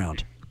roll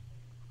around?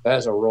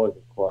 That's a really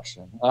good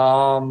question.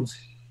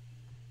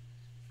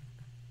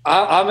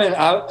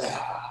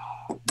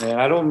 Man,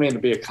 I don't mean to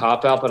be a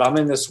cop-out, but I'm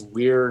in this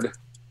weird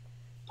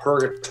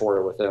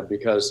purgatory with him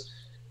because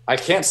I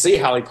can't see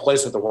how he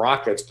plays with the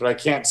Rockets, but I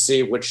can't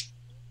see which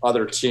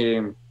other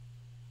team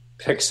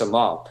picks him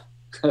up,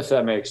 if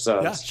that makes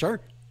sense. Yeah,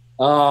 sure.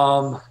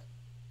 And,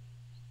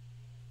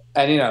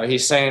 you know,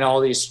 he's saying all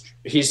these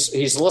 –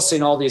 he's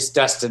listing all these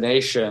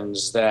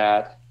destinations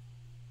that,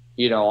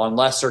 you know,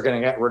 unless they're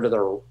going to get rid of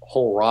their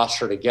whole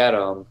roster to get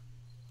him,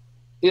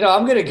 you know,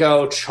 I'm going to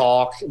go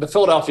chalk. The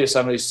Philadelphia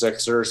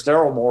 76ers,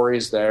 Daryl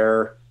Morey's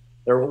there.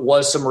 There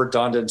was some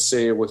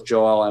redundancy with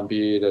Joel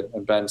Embiid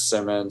and Ben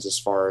Simmons as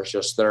far as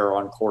just their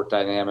on-court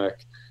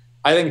dynamic.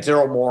 I think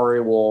Daryl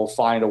Morey will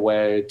find a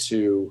way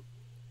to,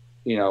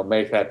 you know,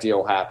 make that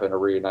deal happen to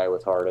reunite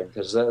with Harden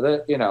because,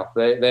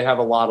 they have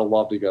a lot of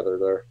love together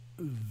there.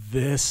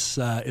 This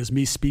is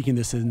me speaking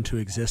this into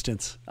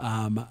existence.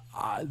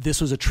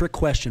 This was a trick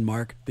question,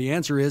 Mark. The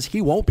answer is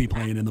he won't be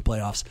playing in the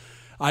playoffs.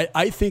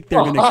 I think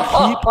they're going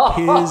to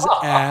keep his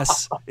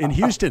ass in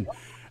Houston.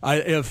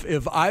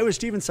 If I was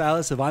Stephen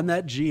Silas, if I'm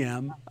that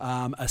GM,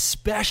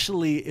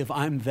 especially if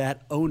I'm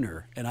that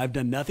owner, and I've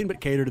done nothing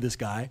but cater to this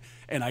guy,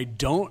 and I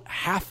don't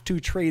have to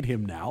trade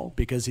him now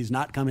because he's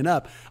not coming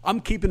up, I'm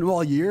keeping him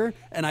all year,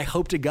 and I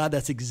hope to God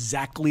that's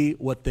exactly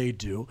what they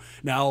do.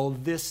 Now,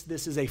 this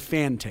is a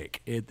fan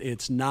take.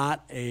 It's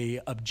not a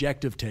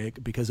objective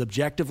take because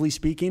objectively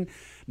speaking,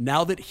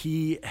 now that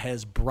he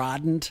has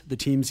broadened the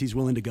teams he's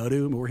willing to go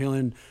to, we're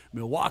hearing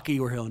Milwaukee,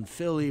 we're hearing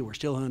Philly, we're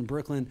still hearing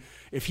Brooklyn.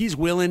 If he's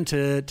willing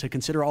to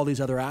consider all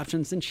these other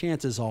options, then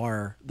chances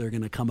are they're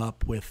going to come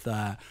up with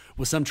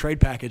some trade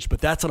package. But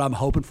that's what I'm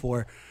hoping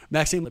for.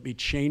 Maxime, let me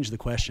change the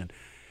question.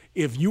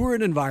 If you were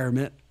in an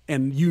environment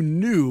and you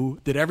knew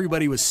that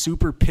everybody was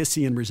super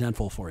pissy and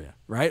resentful for you,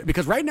 right?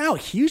 Because right now,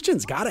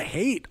 Houston's got to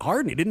hate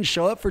Harden. He didn't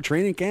show up for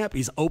training camp.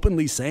 He's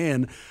openly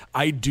saying,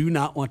 I do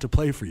not want to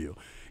play for you.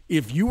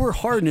 If you were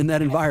Harden in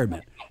that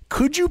environment,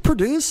 could you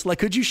produce? Like,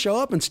 could you show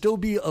up and still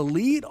be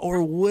elite,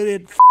 or would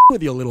it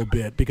with you a little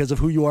bit because of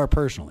who you are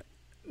personally?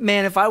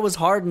 Man, if I was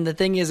Harden, the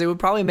thing is, it would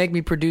probably make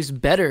me produce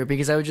better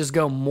because I would just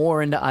go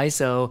more into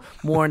ISO,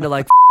 more into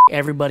like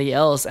everybody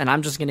else, and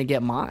I'm just going to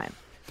get mine.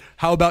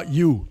 How about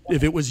you,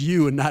 if it was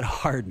you and not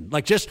Harden?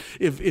 Like, just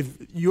if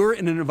you're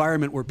in an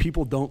environment where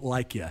people don't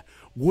like you,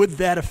 would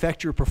that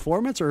affect your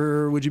performance,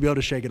 or would you be able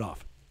to shake it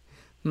off?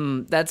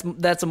 That's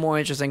a more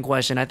interesting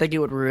question. I think it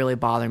would really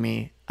bother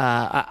me.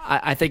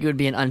 I think it would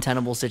be an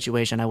untenable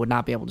situation. I would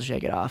not be able to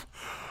shake it off.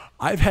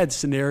 I've had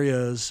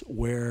scenarios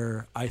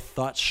where I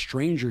thought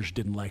strangers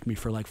didn't like me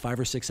for like 5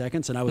 or 6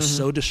 seconds, and I was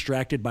so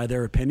distracted by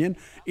their opinion,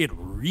 it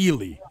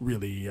really,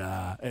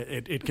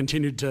 it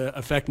continued to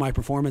affect my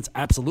performance.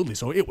 Absolutely.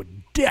 So it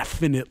would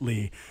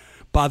definitely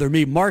bother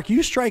me. Mark,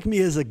 you strike me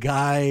as a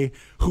guy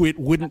who it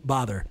wouldn't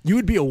bother. You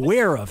would be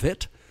aware of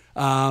it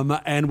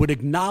and would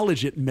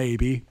acknowledge it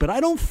maybe, but I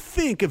don't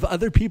think if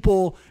other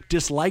people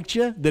disliked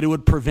you that it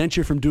would prevent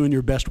you from doing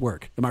your best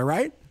work. Am I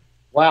right?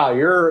 Wow,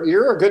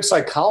 you're a good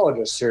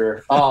psychologist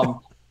here.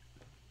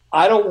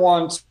 I don't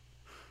want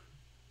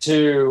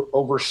to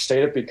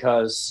overstate it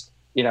because,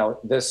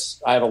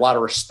 I have a lot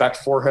of respect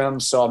for him.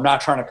 So I'm not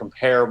trying to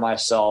compare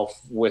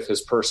myself with his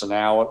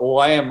personality. Well,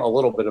 I am a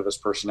little bit of his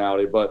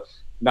personality, but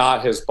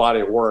not his body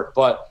of work.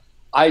 But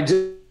I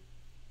do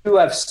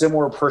have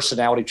similar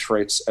personality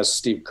traits as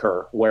Steve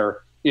Kerr, where,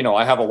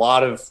 I have a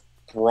lot of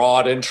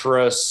broad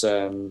interests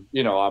and,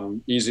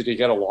 I'm easy to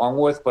get along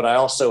with, but I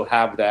also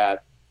have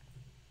that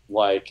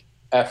like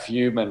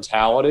FU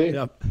mentality.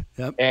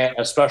 Yep. And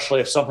especially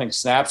if something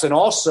snaps. And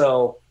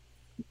also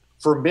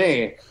for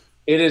me,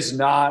 it is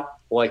not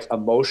like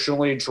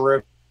emotionally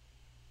driven.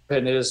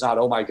 It is not,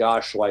 oh my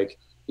gosh, like,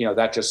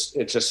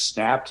 it just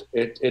snapped.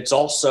 It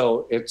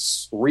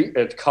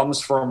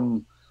comes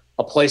from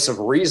a place of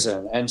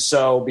reason. And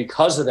so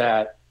because of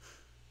that,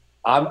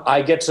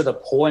 I get to the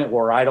point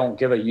where I don't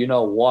give a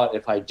what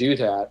if I do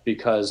that,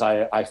 because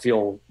I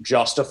feel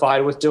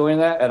justified with doing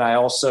that. And I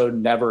also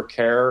never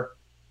care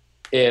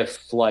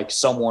if like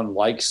someone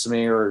likes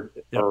me or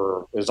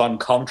is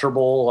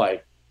uncomfortable,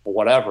 like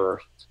whatever.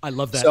 I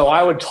love that. So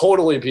I would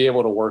totally be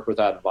able to work with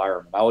that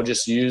environment. I would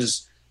just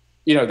use,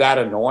 that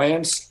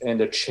annoyance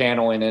into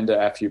channeling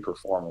into FU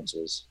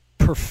performances.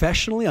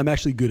 Professionally, I'm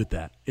actually good at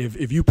that.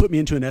 If you put me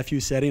into an FU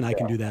setting, I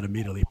can do that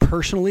immediately.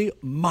 Personally,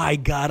 my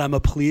God, I'm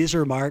a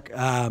pleaser, Mark.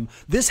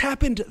 This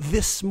happened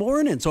this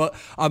morning. So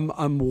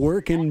I'm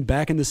working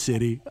back in the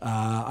city.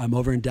 I'm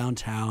over in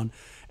downtown.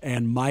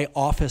 And my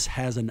office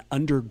has an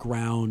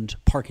underground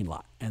parking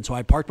lot. And so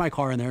I parked my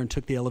car in there and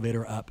took the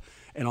elevator up.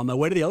 And on the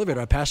way to the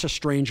elevator, I passed a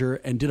stranger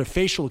and did a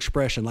facial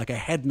expression, like a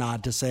head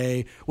nod to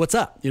say, what's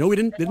up? We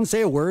didn't say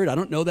a word. I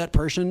don't know that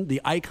person.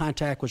 The eye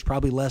contact was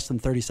probably less than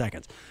 30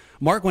 seconds.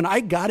 Mark, when I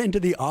got into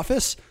the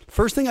office,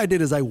 first thing I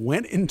did is I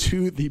went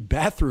into the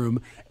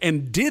bathroom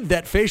and did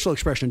that facial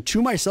expression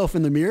to myself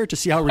in the mirror to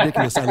see how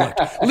ridiculous I looked.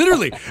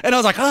 Literally. And I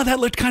was like, oh, that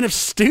looked kind of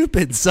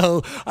stupid.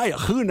 So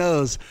who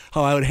knows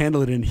how I would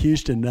handle it in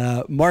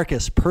Houston.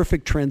 Marcus,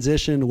 perfect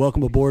transition.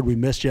 Welcome aboard. We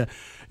missed you.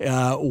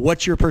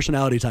 What's your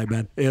personality type,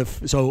 man?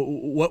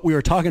 What we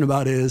were talking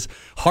about is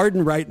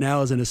Harden right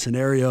now is in a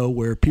scenario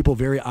where people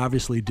very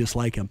obviously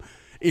dislike him.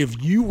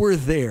 If you were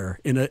there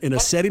in a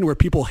setting where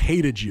people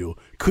hated you,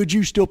 could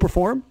you still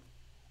perform?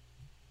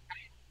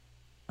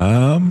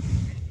 Probably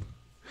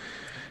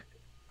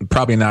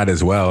not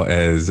as well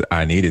as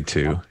I needed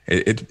to.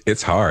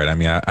 It's hard. I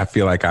mean, I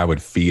feel like I would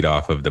feed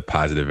off of the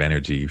positive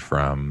energy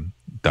from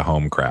the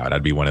home crowd.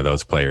 I'd be one of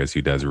those players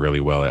who does really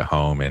well at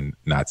home and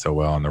not so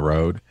well on the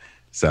road.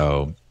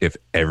 So if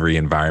every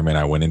environment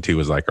I went into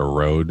was like a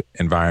road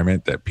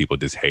environment that people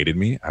just hated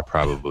me, I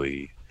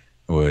probably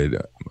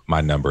my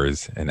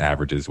numbers and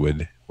averages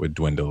would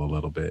dwindle a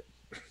little bit.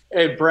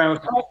 Hey, Brent,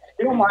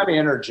 you don't mind me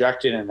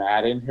interjecting and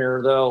adding here,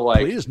 though? Like,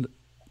 please.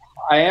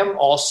 I am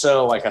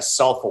also like a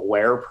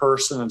self-aware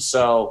person, and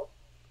so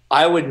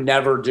I would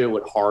never do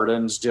what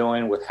Harden's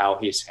doing with how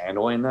he's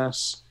handling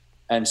this.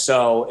 And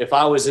so if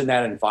I was in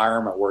that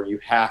environment where you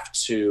have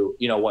to,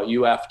 you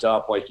effed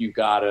up, like you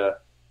got to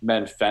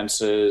mend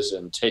fences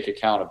and take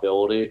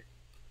accountability,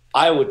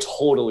 I would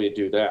totally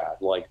do that.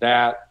 Like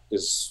that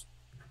is –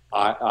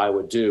 I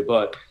would do.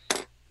 But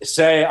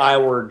say I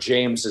were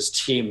James's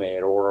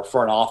teammate or a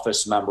front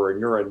office member and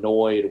you're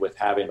annoyed with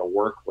having to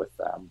work with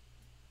them,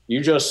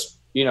 you just,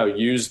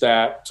 use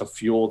that to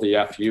fuel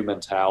the FU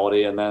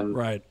mentality. And then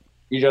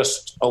you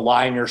just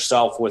align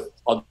yourself with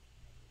other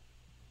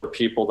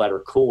people that are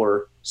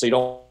cooler so you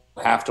don't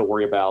have to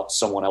worry about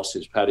someone else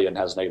who's petty and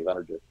has negative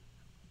energy.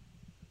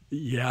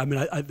 Yeah, I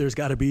mean, there's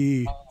got to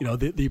be,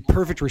 the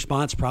perfect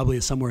response probably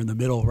is somewhere in the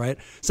middle, right?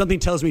 Something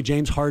tells me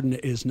James Harden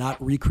is not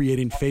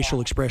recreating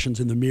facial expressions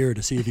in the mirror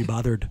to see if he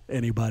bothered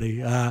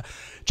anybody.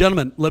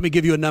 Gentlemen, let me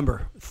give you a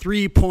number,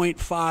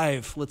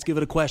 3.5. Let's give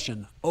it a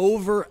question.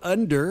 Over,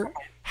 under,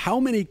 how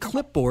many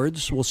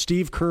clipboards will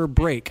Steve Kerr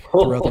break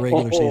throughout the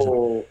regular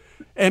season?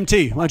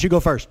 MT, why don't you go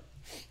first?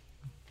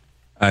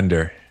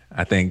 Under.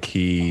 I think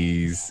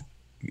he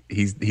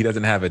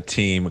doesn't have a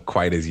team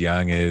quite as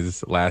young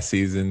as last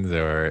season's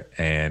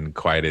and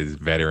quite as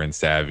veteran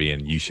savvy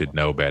and you should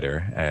know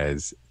better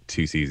as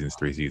 2 seasons,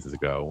 3 seasons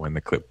ago when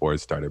the clipboard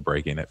started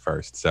breaking at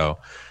first. So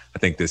I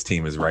think this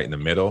team is right in the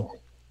middle.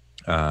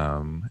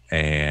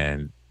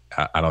 And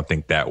I don't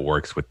think that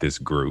works with this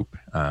group.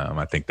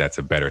 I think that's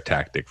a better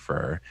tactic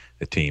for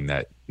a team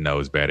that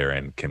knows better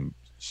and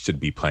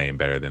should be playing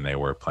better than they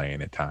were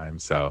playing at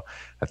times. So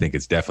I think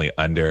it's definitely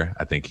under.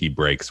 I think he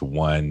breaks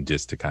 1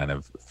 just to kind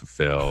of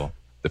fulfill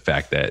the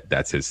fact that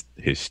that's his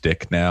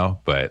shtick now.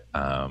 But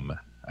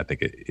I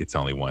think it's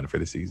only 1 for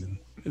the season.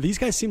 These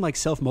guys seem like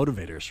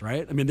self-motivators,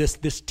 right? I mean,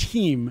 this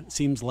team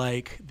seems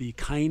like the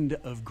kind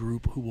of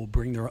group who will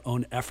bring their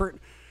own effort.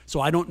 So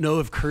I don't know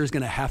if Kerr's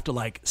going to have to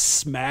like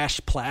smash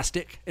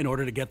plastic in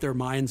order to get their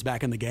minds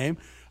back in the game.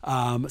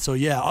 So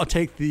yeah, I'll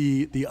take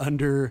the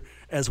under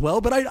as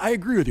well. But I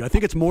agree with you. I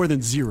think it's more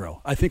than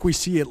 0. I think we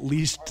see at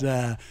least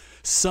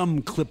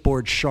some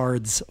clipboard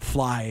shards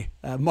fly.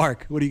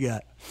 Mark, what do you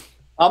got?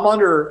 I'm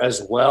under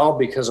as well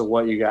because of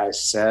what you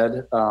guys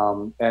said.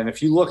 And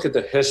if you look at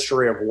the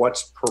history of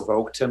what's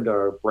provoked him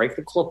to break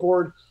the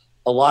clipboard,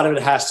 a lot of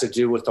it has to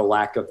do with the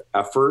lack of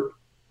effort.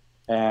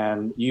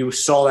 And you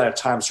saw that at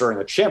times during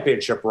the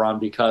championship run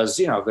because,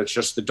 that's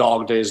just the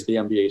dog days of the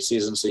NBA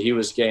season. So he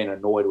was getting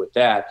annoyed with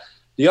that.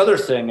 The other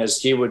thing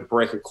is he would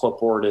break a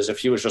clipboard as if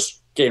he was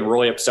just getting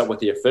really upset with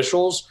the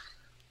officials.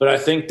 But I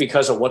think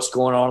because of what's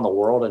going on in the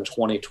world in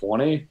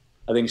 2020,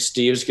 I think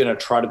Steve's going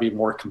to try to be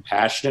more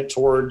compassionate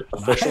toward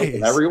officials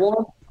and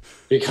everyone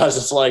because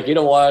it's like, you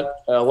know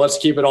what, let's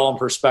keep it all in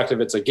perspective.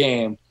 It's a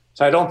game.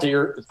 So I don't think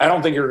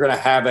you're going to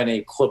have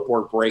any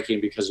clipboard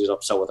breaking because he's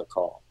upset with a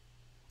call.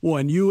 Well,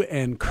 and you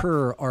and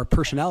Kerr are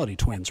personality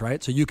twins,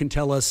 right? So you can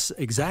tell us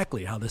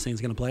exactly how this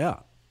thing's going to play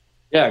out.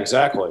 Yeah,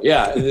 exactly.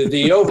 Yeah.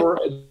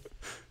 The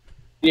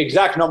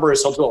exact number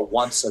is he'll do it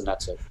once and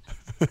that's it.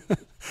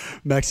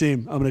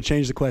 Maxime, I'm going to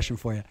change the question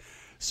for you.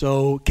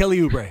 So Kelly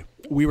Oubre,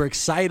 we were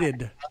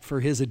excited for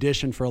his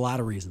addition for a lot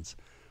of reasons.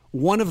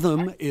 One of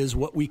them is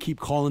what we keep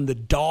calling the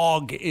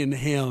dog in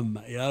him.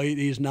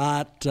 He's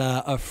not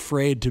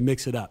afraid to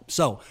mix it up.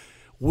 So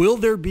will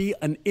there be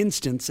an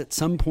instance at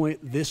some point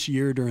this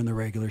year during the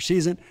regular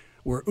season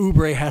where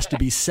Oubre has to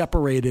be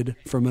separated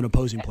from an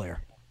opposing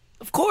player?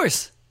 Of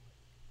course.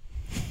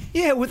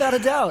 Yeah, without a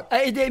doubt.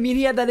 I mean,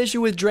 he had that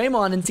issue with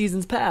Draymond in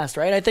seasons past,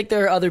 right? I think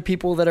there are other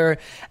people that are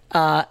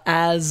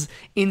as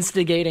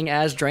instigating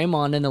as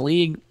Draymond in the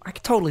league. I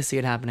could totally see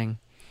it happening.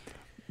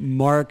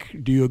 Mark,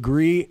 do you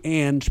agree?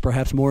 And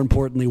perhaps more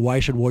importantly, why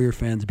should Warrior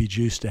fans be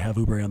juiced to have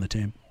Oubre on the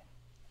team?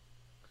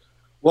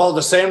 Well,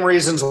 the same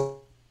reasons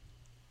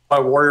why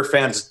Warrior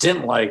fans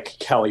didn't like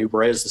Kelly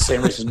Oubre is the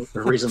same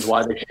reasons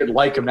why they should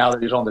like him now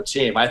that he's on the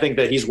team. I think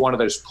that he's one of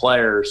those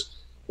players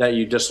that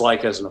you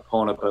dislike as an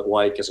opponent but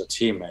like as a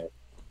teammate.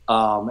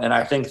 And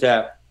I think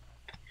that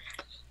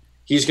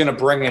he's going to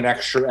bring an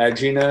extra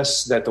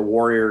edginess that the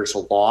Warriors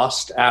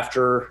lost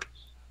after,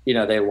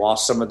 they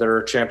lost some of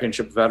their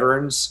championship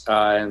veterans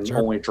and Sure.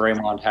 Only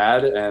Draymond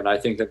had. And I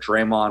think that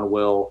Draymond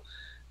will,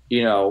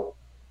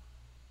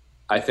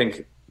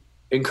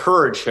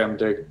 encourage him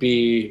to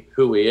be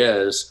who he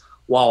is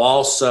while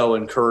also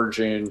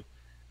encouraging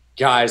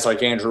guys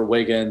like Andrew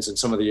Wiggins and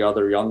some of the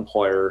other young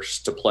players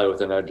to play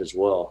with an edge as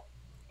well.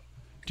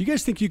 Do you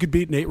guys think you could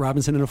beat Nate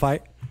Robinson in a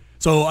fight?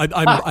 So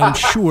I'm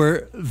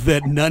sure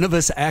that none of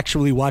us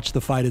actually watched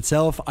the fight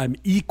itself. I'm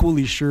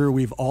equally sure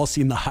we've all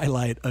seen the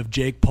highlight of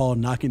Jake Paul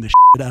knocking the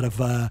shit out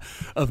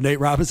of Nate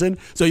Robinson.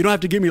 So you don't have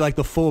to give me like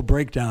the full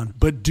breakdown.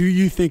 But do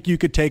you think you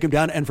could take him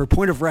down? And for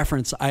point of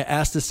reference, I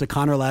asked this to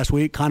Connor last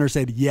week. Connor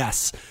said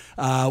yes.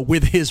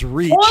 With his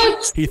reach,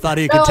 What? he thought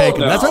he could take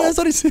him. No. That's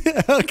what he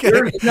said. Okay.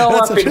 There's no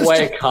That's effing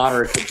way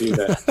Connor could do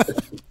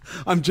that.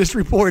 I'm just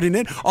reporting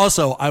it.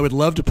 Also, I would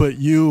love to put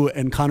you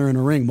and Connor in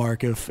a ring,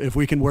 Mark, if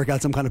we can work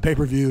out some kind of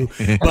pay-per-view.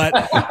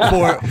 But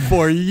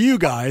for you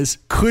guys,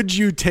 could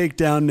you take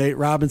down Nate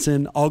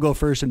Robinson? I'll go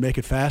first and make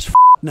it fast.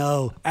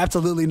 No,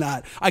 absolutely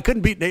not. I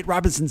couldn't beat Nate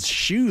Robinson's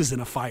shoes in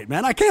a fight,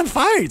 man. I can't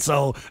fight.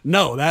 So,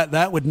 no,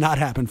 that would not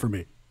happen for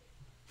me.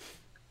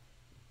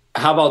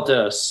 How about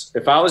this?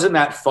 If I was in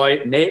that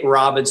fight, Nate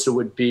Robinson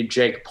would be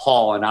Jake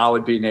Paul and I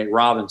would be Nate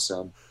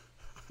Robinson.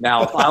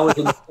 Now, if I was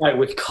in the fight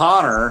with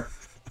Connor,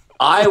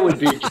 I would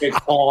be Jake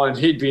Paul and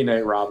he'd be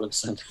Nate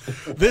Robinson.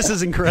 This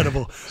is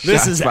incredible.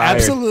 This Shots is fired.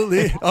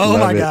 absolutely. Oh Love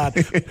my it. God,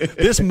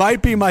 this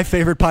might be my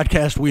favorite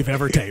podcast we've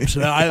ever taped.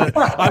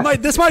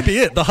 This might be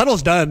it. The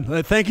huddle's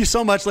done. Thank you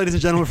so much, ladies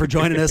and gentlemen, for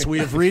joining us. We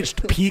have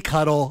reached peak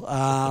huddle.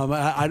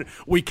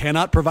 We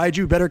cannot provide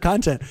you better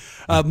content.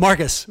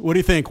 Marcus, what do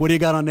you think? What do you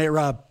got on Nate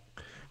Rob?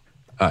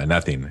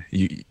 Nothing.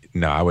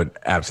 I would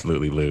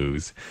absolutely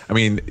lose. I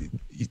mean,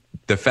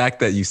 the fact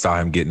that you saw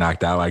him get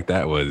knocked out like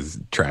that was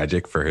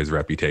tragic for his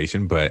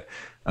reputation. But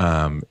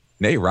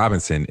Nate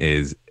Robinson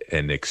is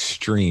an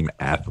extreme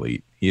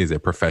athlete. He is a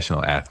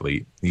professional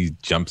athlete. He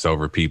jumps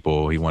over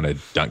people. He won a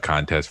dunk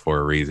contest for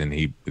a reason.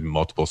 In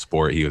multiple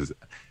sport. He was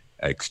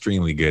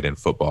extremely good in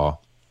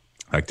football.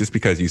 Like, just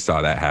because you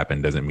saw that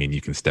happen doesn't mean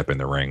you can step in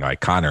the ring. Like,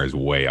 Conor is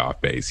way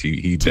off base.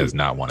 He does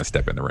not want to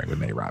step in the ring with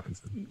Nate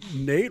Robinson.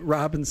 Nate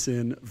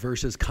Robinson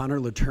versus Conor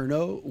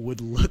Letourneau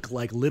would look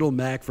like Little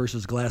Mac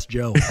versus Glass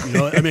Joe. You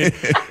know, I mean,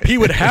 he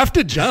would have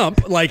to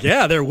jump. Like,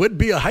 yeah, there would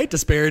be a height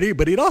disparity,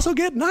 but he'd also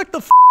get knocked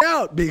the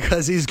out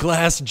because he's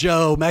Glass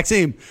Joe.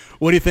 Maxime,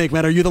 what do you think,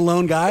 man? Are you the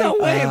lone guy? No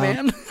way,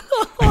 man.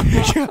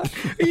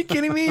 Are you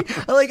kidding me?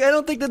 Like, I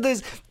don't think that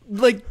there's,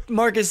 like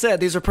Marcus said,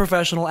 these are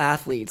professional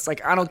athletes.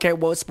 Like, I don't care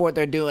what sport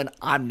they're doing.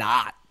 I'm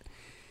not.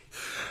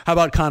 How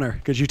about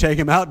Conor? Could you take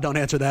him out? Don't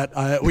answer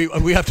that.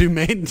 We have to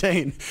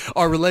maintain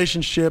our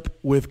relationship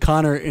with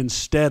Conor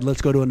instead.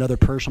 Let's go to another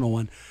personal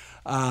one.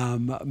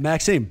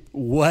 Maxime,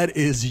 what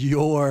is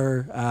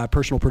your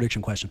personal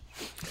prediction question?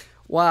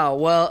 Wow.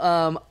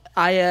 Well,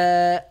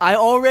 I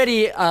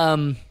already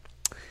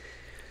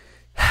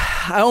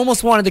I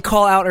almost wanted to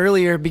call out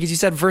earlier because you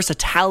said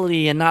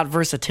versatility and not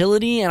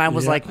versatility, and I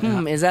was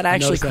is that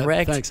actually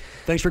correct?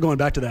 Thanks for going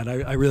back to that.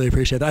 I really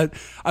appreciate that.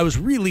 I was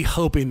really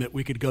hoping that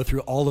we could go through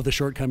all of the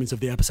shortcomings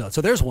of the episode.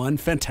 So there's one.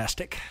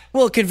 Fantastic.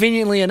 Well,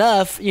 conveniently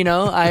enough, you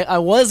know, I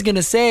was going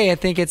to say I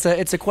think it's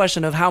a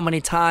question of how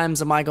many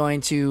times am I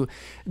going to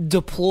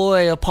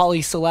deploy a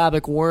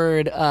polysyllabic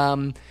word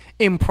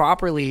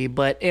improperly,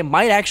 but it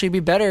might actually be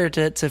better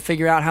to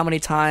figure out how many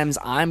times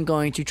I'm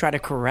going to try to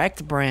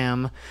correct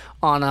Bram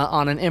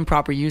on an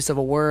improper use of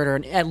a word,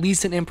 or at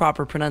least an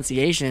improper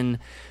pronunciation.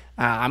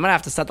 I'm gonna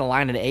have to set the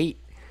line at 8.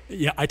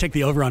 Yeah, I take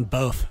the over on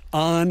both.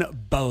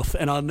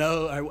 And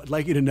I would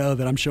like you to know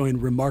that I'm showing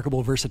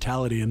remarkable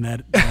versatility in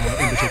that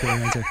in particular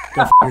answer.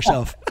 Go for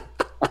yourself.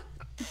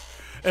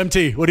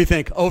 MT, what do you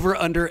think? Over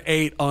under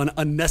 8 on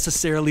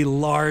unnecessarily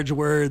large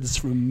words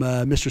from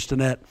Mr.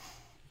 Stinnett.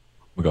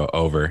 We'll go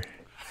over.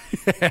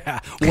 Yeah.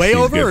 Way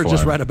over or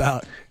just right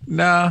about?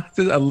 No,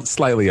 just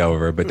slightly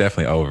over, but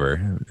definitely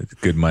over.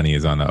 Good money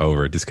is on the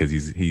over just because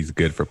he's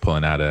good for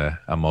pulling out a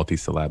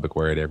multisyllabic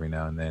word every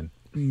now and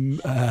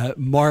then.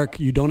 Mark,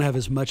 you don't have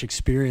as much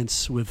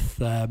experience with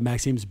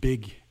Maxime's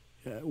big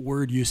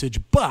word usage,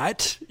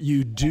 but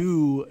you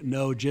do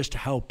know just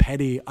how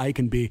petty I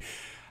can be.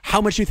 How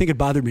much do you think it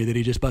bothered me that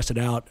he just busted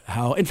out?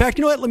 In fact,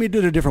 you know what? Let me do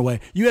it a different way.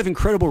 You have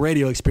incredible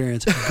radio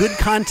experience. Good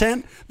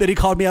content that he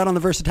called me out on the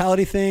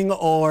versatility thing,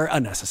 or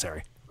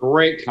unnecessary?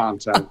 Great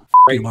content.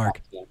 Great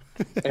Mark.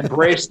 Content.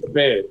 Embrace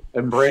debate.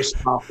 Embrace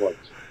conflict.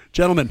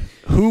 Gentlemen,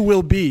 who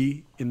will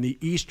be in the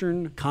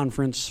Eastern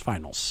Conference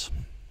Finals?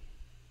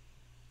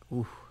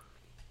 Ooh.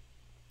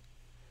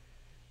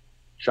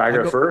 Should I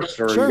go first?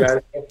 Or sure. You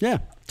guys? Yeah,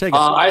 take it.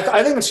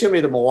 I think it's going to be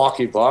the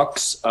Milwaukee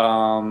Bucks.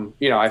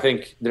 I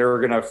think they're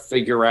going to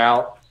figure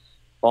out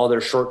all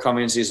their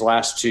shortcomings these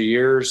last 2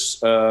 years.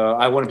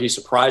 I wouldn't be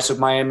surprised if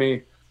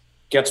Miami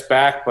gets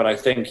back, but I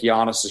think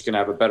Giannis is going to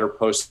have a better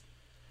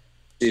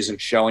postseason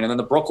showing. And then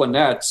the Brooklyn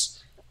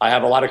Nets, I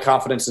have a lot of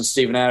confidence in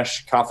Steve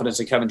Nash, confidence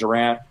in Kevin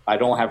Durant. I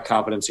don't have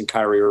confidence in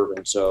Kyrie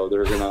Irving, so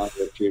they're going to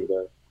achieve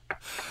that.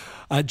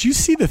 Did you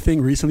see the thing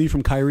recently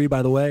from Kyrie,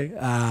 by the way?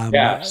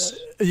 Yes.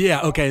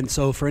 Yeah, okay. And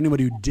so for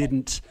anybody who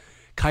didn't,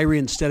 Kyrie,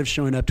 instead of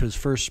showing up to his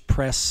first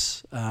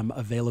press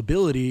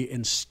availability,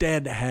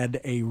 instead had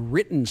a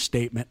written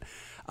statement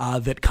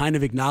that kind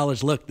of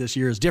acknowledged, look, this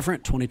year is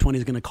different. 2020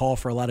 is going to call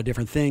for a lot of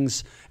different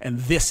things, and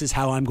this is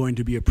how I'm going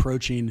to be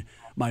approaching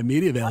my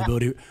media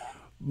availability.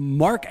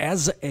 Mark,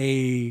 as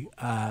a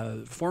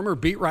former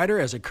beat writer,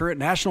 as a current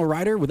national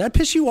writer, would that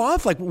piss you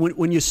off? Like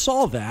when you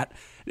saw that,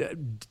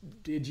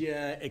 did you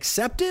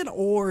accept it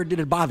or did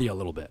it bother you a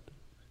little bit?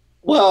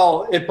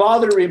 Well, it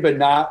bothered me, but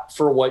not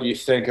for what you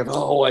think of,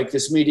 like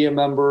this media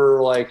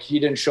member, like he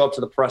didn't show up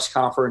to the press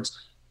conference.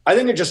 I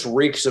think it just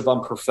reeks of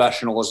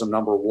unprofessionalism,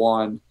 number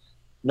one.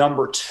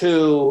 Number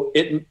two,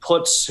 it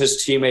puts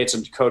his teammates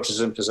and coaches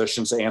in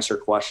positions to answer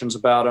questions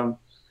about him.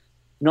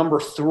 Number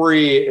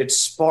three, it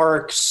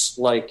sparks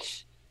like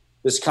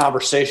this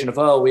conversation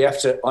of, we have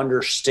to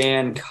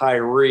understand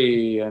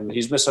Kyrie and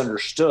he's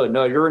misunderstood.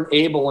 No, you're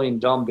enabling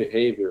dumb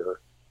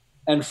behavior.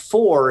 And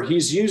four,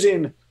 he's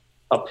using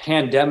a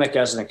pandemic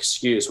as an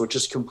excuse, which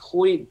is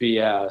complete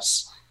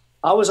BS.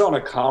 I was on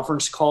a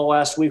conference call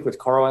last week with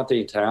Karl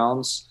Anthony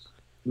Towns,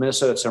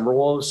 Minnesota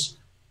Timberwolves.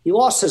 He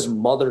lost his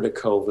mother to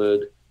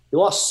COVID. He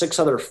lost 6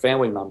 other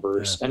family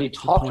members, and he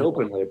talked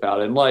openly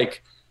about it. And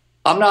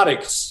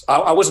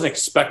I wasn't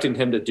expecting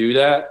him to do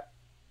that,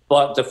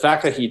 but the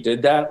fact that he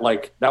did that,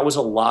 that was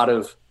a lot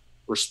of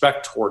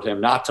respect toward him,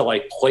 not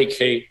to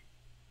placate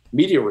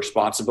media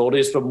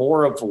responsibilities, but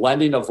more of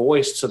lending a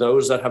voice to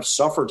those that have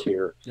suffered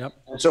here. Yep.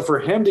 And so for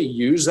him to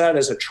use that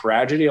as a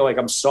tragedy,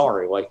 I'm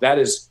sorry, that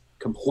is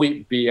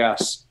complete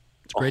BS.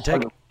 It's a great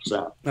 100%. Take.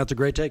 That's a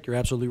great take. You're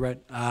absolutely right.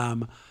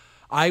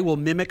 I will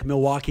mimic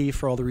Milwaukee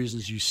for all the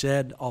reasons you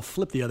said. I'll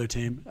flip the other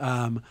team.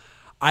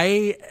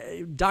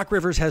 Doc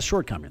Rivers has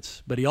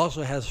shortcomings, but he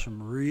also has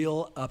some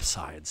real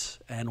upsides.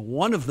 And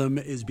one of them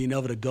is being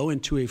able to go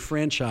into a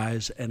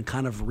franchise and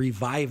kind of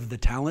revive the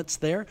talents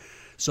there.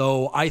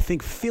 So I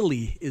think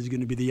Philly is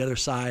going to be the other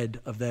side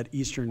of that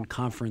Eastern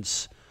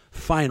Conference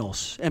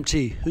Finals.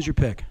 MT, who's your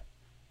pick?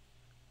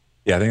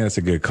 Yeah, I think that's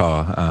a good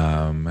call.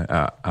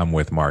 I'm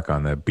with Mark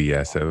on the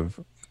BS of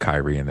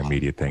Kyrie and the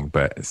media thing,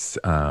 but that's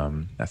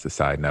a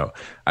side note.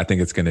 I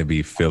think it's going to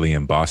be Philly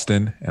and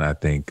Boston, and I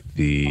think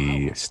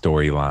the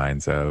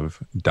storylines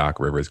of Doc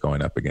Rivers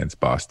going up against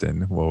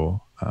Boston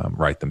will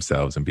write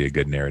themselves and be a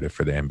good narrative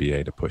for the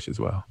NBA to push as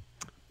well.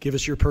 Give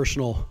us your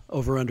personal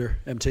over-under,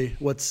 MT.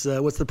 What's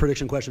the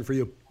prediction question for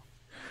you?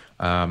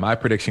 My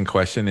prediction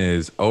question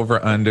is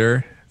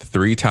over-under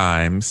 3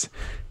 times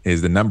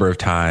is the number of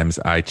times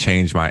I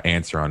change my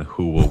answer on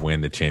who will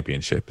win the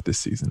championship this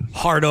season.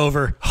 Hard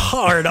over.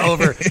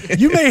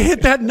 You may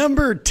hit that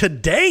number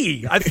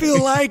today. I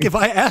feel like if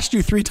I asked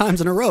you 3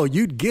 times in a row,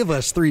 you'd give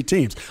us 3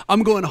 teams.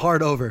 I'm going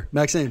hard over.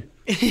 Maxine?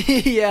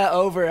 Yeah,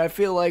 over. I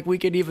feel like we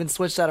could even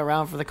switch that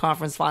around for the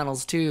conference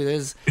finals too.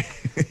 There's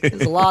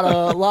a lot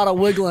of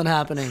wiggling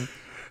happening.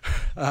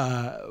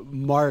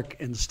 Mark,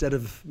 instead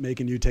of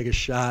making you take a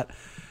shot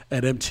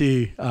at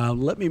MT,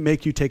 let me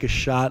make you take a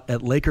shot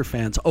at Laker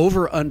fans.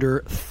 Over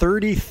under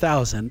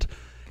 30,000.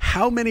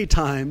 How many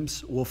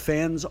times will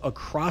fans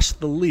across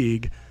the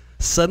league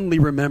suddenly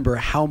remember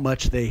how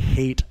much they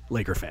hate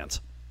Laker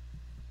fans?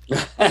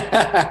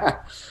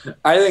 I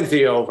think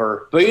the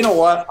over. But you know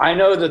what? I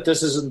know that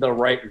this isn't the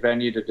right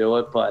venue to do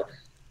it, but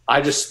I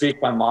just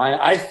speak my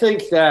mind. I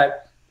think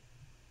that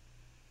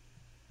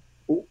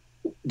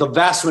the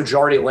vast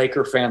majority of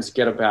Laker fans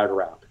get a bad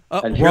rap.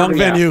 Wrong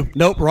venue.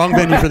 Nope, wrong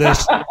venue for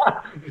this.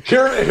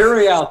 Hear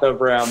me out, though,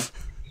 Bram.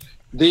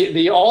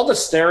 All the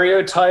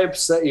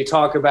stereotypes that you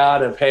talk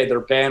about of, hey,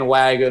 they're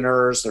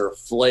bandwagoners, they're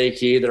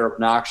flaky, they're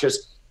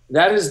obnoxious,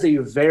 that is the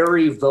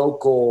very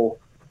vocal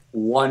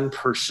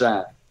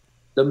 1%.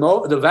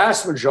 The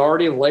vast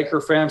majority of Laker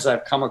fans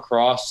I've come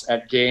across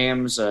at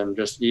games and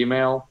just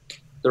email,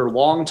 they're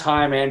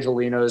longtime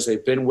Angelinos.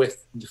 They've been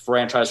with the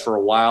franchise for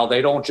a while.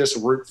 They don't just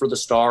root for the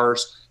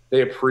stars.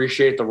 They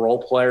appreciate the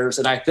role players.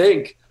 And I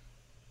think,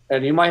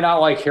 and you might not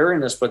like hearing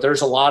this, but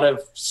there's a lot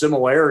of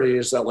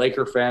similarities that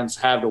Laker fans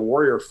have to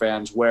Warrior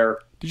fans where.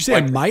 Did you say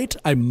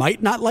I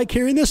might not like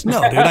hearing this?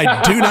 No, dude,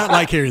 I do not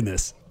like hearing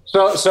this.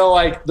 So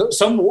like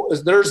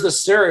there's the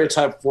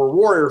stereotype for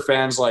Warrior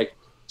fans, like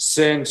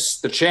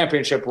since the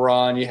championship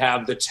run, you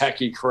have the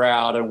techie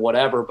crowd and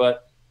whatever,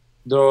 but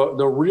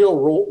the real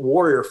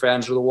Warrior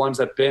fans are the ones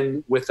that have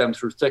been with them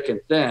through thick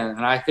and thin.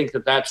 And I think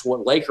that that's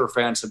what Laker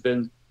fans have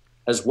been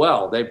as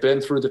well. They've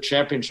been through the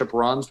championship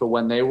runs, but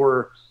when they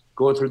were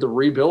going through the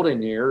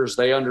rebuilding years,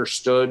 they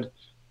understood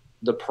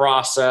the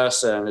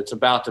process and it's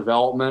about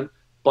development,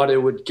 but it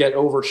would get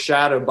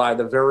overshadowed by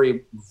the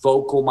very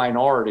vocal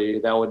minority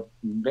that would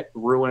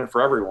ruin it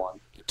for everyone.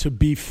 To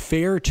be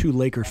fair to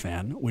Laker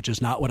fan, which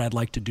is not what I'd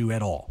like to do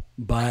at all,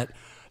 but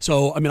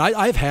so, I mean,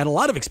 I've had a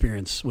lot of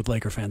experience with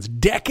Laker fans,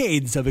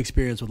 decades of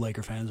experience with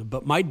Laker fans,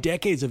 but my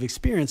decades of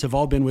experience have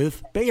all been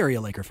with Bay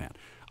Area Laker fan.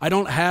 I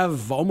don't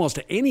have almost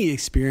any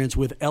experience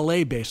with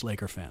LA-based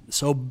Laker fans.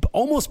 So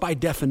almost by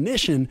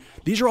definition,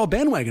 these are all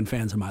bandwagon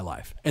fans in my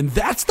life. And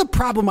that's the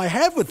problem I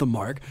have with them,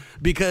 Mark,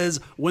 because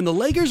when the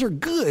Lakers are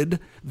good,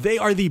 they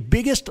are the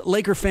biggest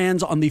Laker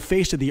fans on the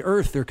face of the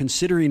earth. They're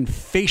considering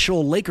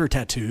facial Laker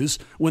tattoos.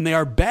 When they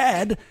are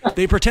bad,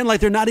 they pretend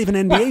like they're not even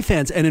NBA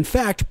fans. And in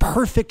fact,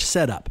 perfect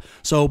setup.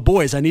 So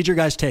boys, I need your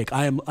guys' take.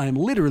 I am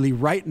literally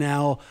right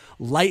now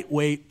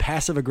lightweight,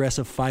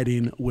 passive-aggressive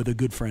fighting with a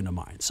good friend of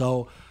mine.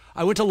 So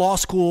I went to law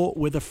school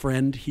with a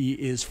friend. He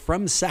is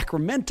from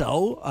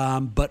Sacramento,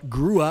 but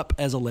grew up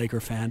as a Laker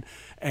fan.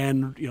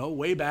 And, you know,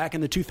 way back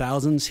in the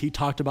 2000s, he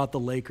talked about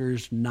the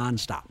Lakers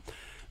nonstop.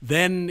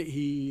 Then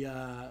he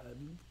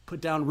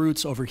put down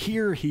roots over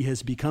here. He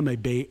has become a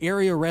Bay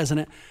Area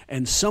resident.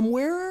 And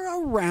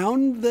somewhere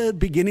around the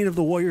beginning of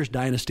the Warriors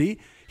dynasty,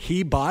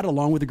 he bought,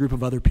 along with a group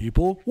of other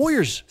people,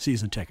 Warriors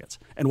season tickets.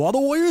 And while the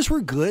Warriors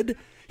were good,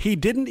 he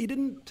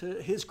didn't,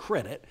 to his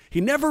credit,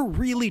 he never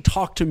really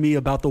talked to me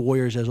about the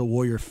Warriors as a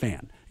Warrior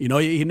fan. You know,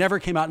 he never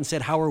came out and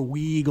said, how are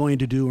we going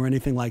to do or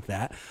anything like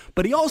that.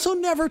 But he also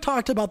never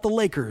talked about the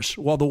Lakers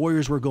while the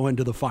Warriors were going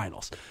to the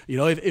finals. You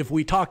know, if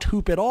we talked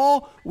hoop at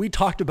all, we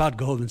talked about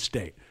Golden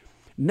State.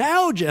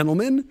 Now,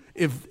 gentlemen,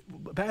 if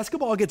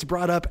basketball gets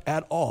brought up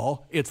at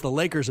all, it's the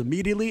Lakers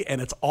immediately,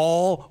 and it's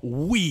all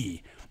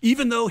we.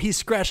 Even though he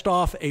scratched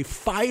off a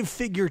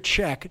 5-figure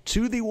check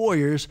to the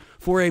Warriors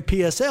for a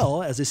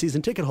PSL as a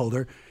season ticket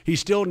holder, he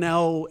still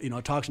now, you know,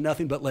 talks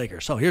nothing but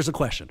Lakers. So here's the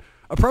question.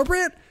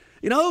 Appropriate?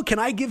 You know, can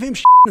I give him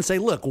shit and say,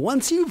 look,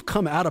 once you've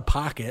come out of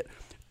pocket,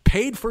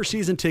 paid for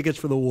season tickets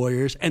for the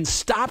Warriors, and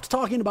stopped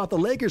talking about the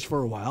Lakers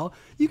for a while,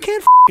 you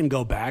can't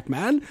go back,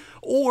 man?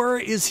 Or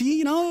is he,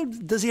 you know,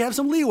 does he have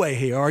some leeway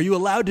here? Are you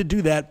allowed to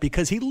do that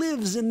because he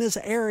lives in this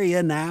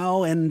area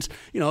now and,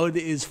 you know,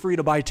 is free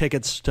to buy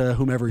tickets to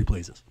whomever he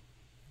pleases?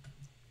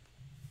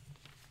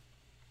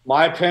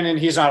 My opinion,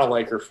 he's not a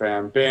Laker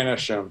fan.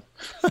 Banish him.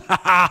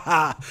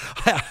 I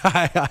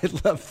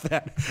love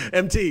that.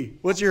 MT,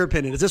 what's your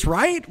opinion? Is this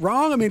right?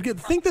 Wrong? I mean,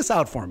 think this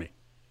out for me.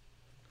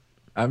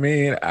 I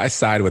mean, I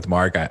side with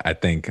Mark. I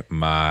think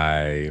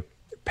my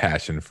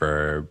passion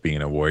for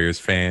being a Warriors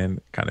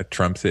fan kind of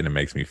trumps it, and it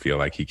makes me feel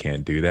like he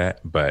can't do that.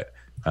 But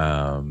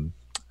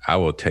I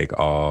will take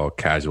all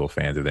casual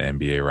fans of the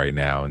NBA right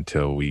now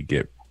until we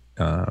get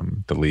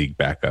the league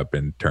back up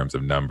in terms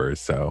of numbers.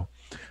 So,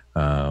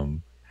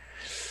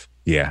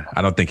 yeah,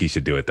 I don't think he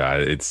should do it though.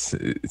 It's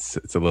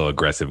a little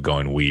aggressive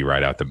going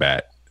right out the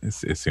bat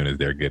as soon as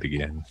they're good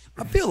again.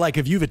 I feel like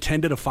if you've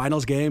attended a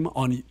finals game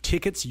on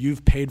tickets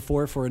you've paid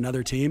for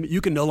another team,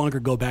 you can no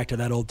longer go back to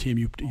that old team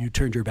you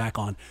turned your back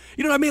on.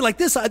 You know what I mean? Like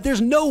this, there's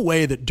no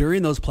way that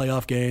during those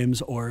playoff games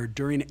or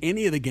during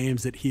any of the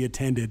games that he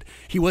attended,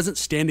 he wasn't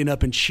standing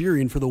up and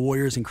cheering for the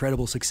Warriors'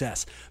 incredible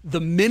success.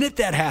 The minute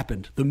that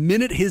happened, the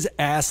minute his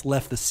ass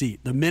left the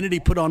seat, the minute he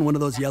put on one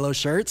of those yellow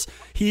shirts,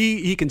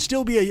 he can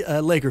still be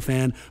a Laker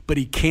fan, but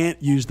he can't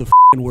use the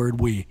f***ing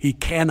word we. He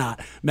cannot.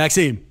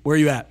 Maxime, where are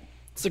you at?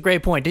 It's a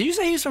great point. Did you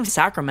say he's from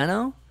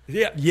Sacramento?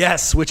 Yeah.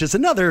 Yes, which is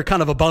another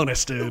kind of a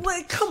bonus, dude.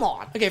 Like, come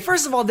on. Okay,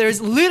 first of all,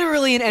 there's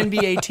literally an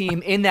NBA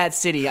team in that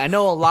city. I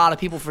know a lot of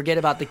people forget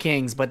about the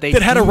Kings, but they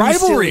had a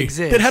rivalry.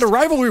 Exist. That had a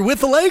rivalry with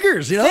the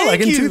Lakers. You know, Thank like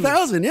you. in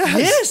 2000. Yes.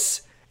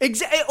 Yes.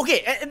 Exactly.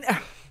 Okay.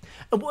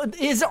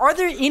 Is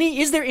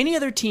there any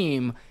other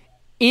team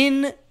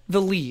in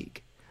the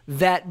league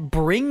that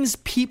brings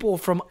people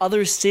from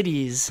other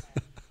cities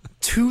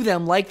to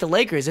them like the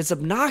Lakers? It's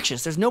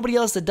obnoxious. There's nobody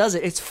else that does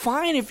it. It's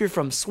fine if you're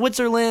from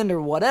Switzerland or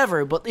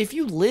whatever, but if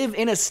you live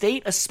in a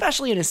state,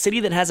 especially in a city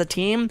that has a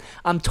team,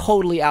 I'm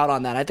totally out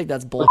on that. I think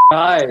that's bull.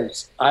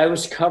 Guys, I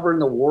was covering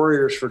the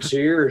Warriors for 2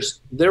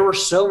 years. There were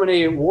so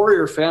many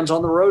Warrior fans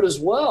on the road as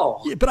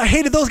well. Yeah, but I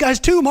hated those guys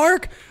too,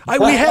 Mark.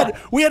 We had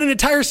an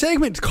entire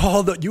segment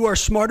called "You Are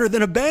Smarter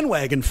Than a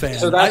Bandwagon Fan."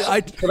 So that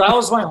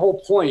was my whole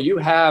point. You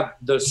have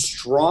the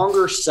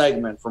stronger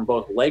segment from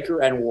both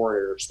Laker and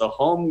Warriors, the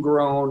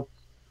homegrown.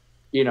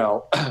 You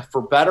know,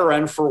 for better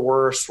and for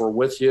worse, we're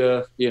with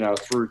you, you know,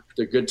 through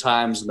the good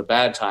times and the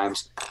bad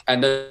times.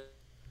 And then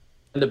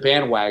the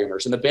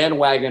bandwagoners. And the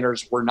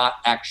bandwagoners were not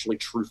actually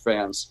true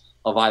fans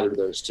of either of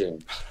those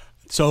teams.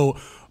 So,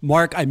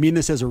 Mark, I mean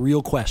this as a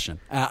real question.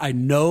 I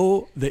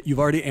know that you've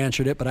already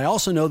answered it, but I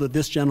also know that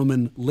this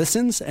gentleman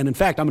listens. And in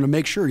fact, I'm going to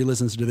make sure he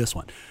listens to this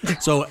one.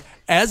 So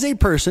as a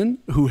person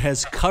who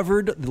has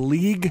covered the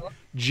league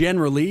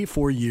generally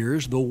for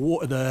years, the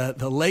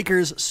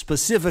Lakers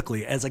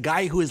specifically, as a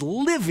guy who is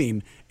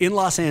living in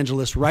Los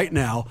Angeles right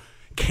now,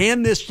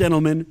 can this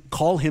gentleman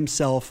call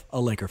himself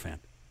a Laker fan?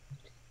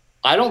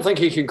 I don't think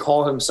he can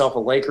call himself a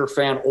Laker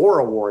fan or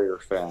a Warrior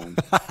fan.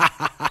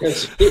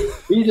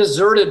 He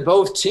deserted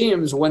both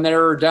teams when they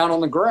were down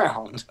on the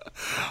ground.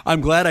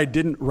 I'm glad I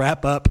didn't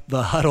wrap up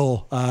the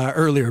huddle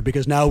earlier,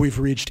 because now we've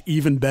reached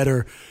even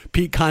better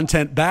peak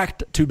content.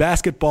 Back to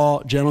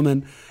basketball,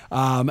 gentlemen,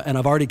 and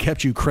I've already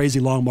kept you crazy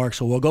long, Mark,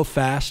 so we'll go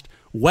fast.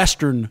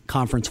 Western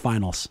Conference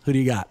Finals. Who do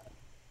you got?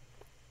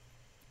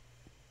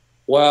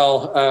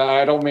 Well,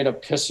 I don't mean to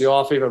piss you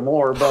off even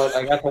more, but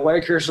I got the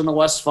Lakers in the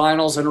West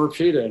Finals and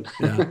repeated.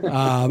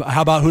 Yeah.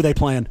 How about who they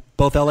playing?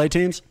 Both LA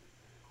teams?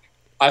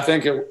 I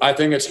think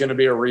it's going to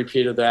be a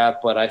repeat of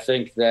that, but I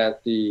think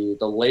that the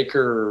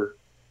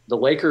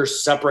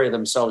Lakers separated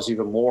themselves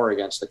even more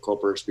against the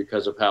Clippers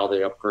because of how they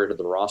upgraded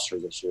the roster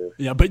this year.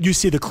 Yeah, but you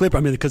see the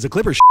because the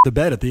Clippers shit the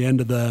bed at the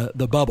end of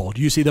the bubble.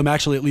 Do you see them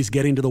actually at least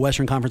getting to the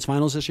Western Conference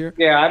Finals this year?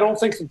 Yeah, I don't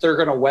think that they're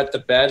going to wet the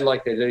bed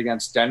like they did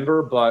against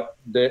Denver, but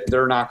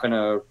they're not going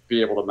to be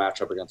able to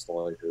match up against the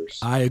Lakers.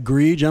 I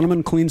agree,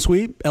 gentlemen. Clean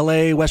sweep.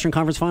 LA Western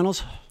Conference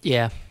Finals?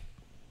 Yeah.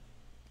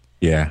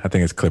 Yeah, I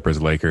think it's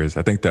Clippers-Lakers.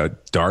 I think the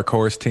dark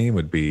horse team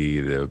would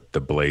be the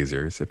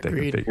Blazers if they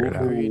can figure it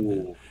out.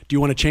 Ooh. Do you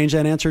want to change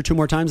that answer 2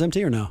 more times,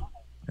 MT, or no?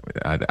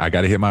 I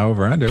got to hit my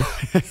over-under.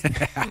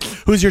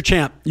 Who's your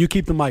champ? You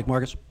keep the mic,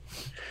 Marcus.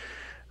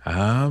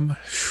 I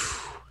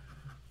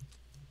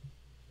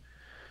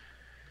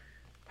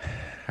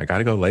got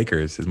to go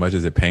Lakers, as much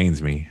as it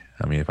pains me.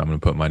 I mean, if I'm going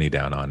to put money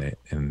down on it,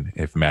 and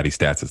if Matty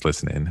Stats is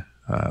listening,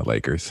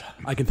 Lakers.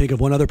 I can think of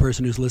one other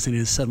person who's listening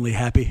is suddenly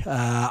happy.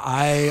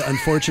 I,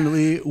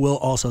 unfortunately, will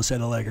also say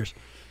the Lakers.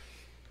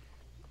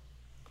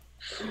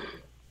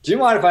 Do you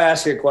mind if I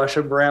ask you a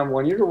question, Bram?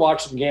 When you were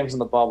watching games in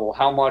the bubble,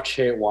 how much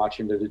hate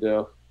watching did you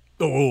do?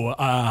 Oh,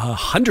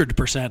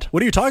 100%.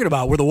 What are you talking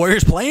about? Were the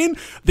Warriors playing?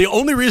 The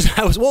only reason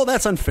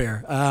that's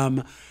unfair.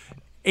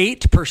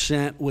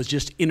 8% was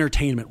just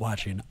entertainment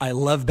watching. I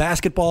love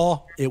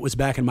basketball. It was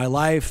back in my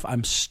life.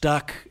 I'm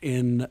stuck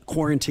in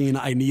quarantine.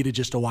 I needed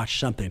just to watch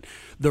something.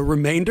 The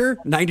remainder,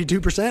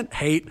 92%,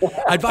 hate.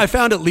 I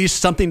found at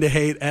least something to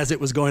hate as it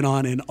was going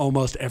on in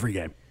almost every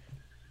game.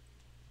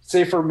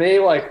 See, for me,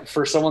 like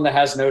for someone that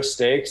has no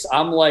stakes,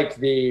 I'm like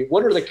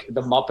what are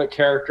the Muppet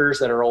characters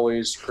that are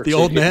always the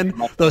old men?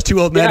 Those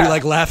 2 old men who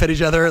like laugh at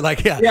each other,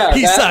 like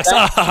he sucks.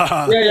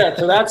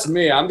 So that's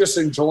me. I'm just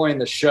enjoying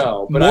the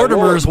show. But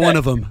Mortimer is one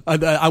of them.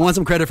 I want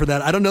some credit for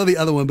that. I don't know the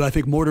other one, but I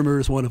think Mortimer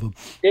is one of them.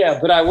 Yeah,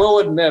 but I will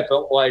admit,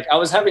 but like I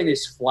was having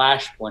these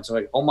flashpoints,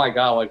 like, oh my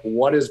god, like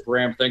what is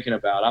Bram thinking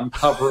about? I'm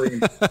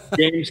covering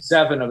Game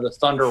 7 of the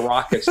Thunder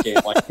Rockets game.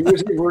 Like who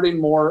is he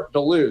rooting more to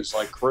lose?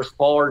 Like Chris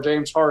Paul or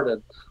James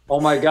Harden? Oh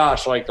my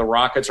gosh, like the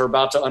Rockets are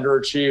about to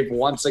underachieve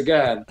once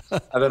again.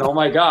 And then, oh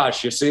my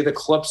gosh, you see the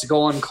Clips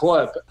going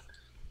clip.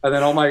 And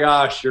then, oh my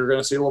gosh, you're going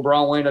to see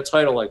LeBron win a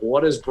title. Like,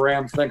 what does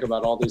Bram think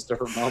about all these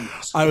different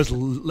moments? I was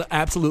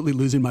absolutely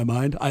losing my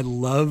mind. I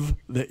love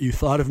that you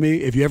thought of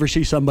me. If you ever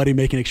see somebody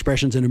making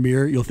expressions in a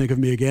mirror, you'll think of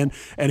me again.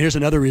 And here's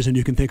another reason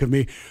you can think of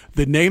me.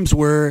 The names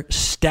were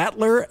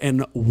Statler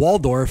and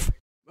Waldorf.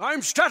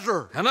 I'm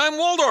Statler, and I'm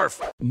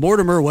Waldorf.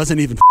 Mortimer wasn't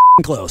even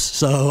close,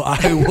 so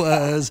I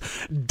was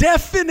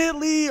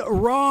definitely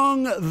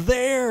wrong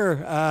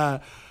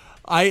there.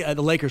 The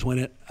Lakers win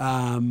it.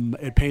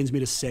 It pains me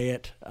to say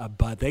it,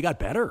 but they got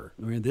better.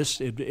 I mean,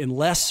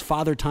 unless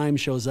Father Time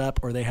shows up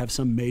or they have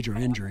some major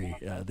injury,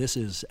 this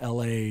is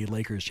LA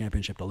Lakers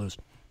championship to lose.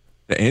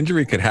 The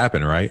injury could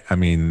happen, right? I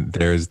mean,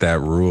 there's that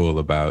rule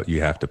about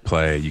you have to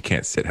play. You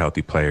can't sit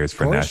healthy players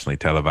for nationally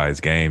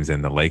televised games,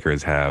 and the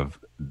Lakers have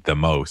the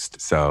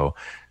most. So,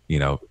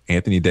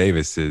 Anthony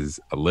Davis is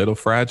a little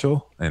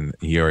fragile, and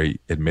he already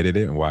admitted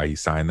it and why he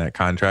signed that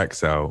contract.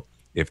 So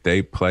if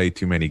they play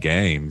too many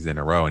games in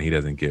a row and he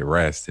doesn't get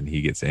rest and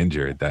he gets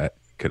injured, that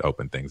could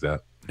open things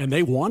up. And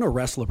they want to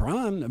rest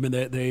LeBron. I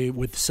mean, they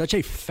with such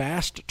a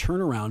fast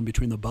turnaround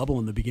between the bubble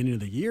and the beginning of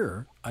the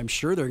year, I'm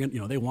sure they're going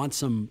to, they want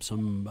some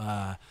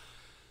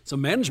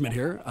management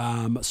here.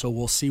 So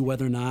we'll see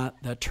whether or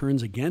not that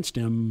turns against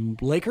him.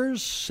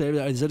 Lakers,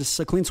 is it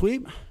a clean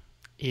sweep?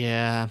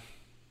 Yeah.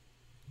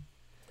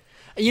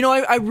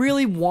 I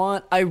really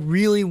want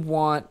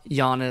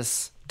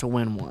Giannis to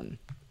win one.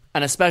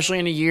 And especially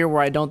in a year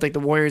where I don't think the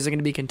Warriors are going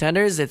to be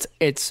contenders,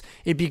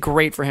 it'd be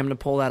great for him to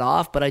pull that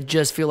off. But I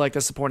just feel like the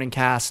supporting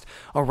cast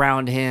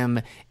around him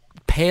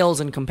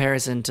pales in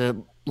comparison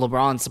to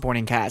LeBron's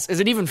supporting cast. Is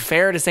it even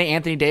fair to say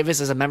Anthony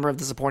Davis is a member of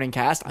the supporting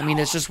cast? I mean,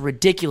 it's just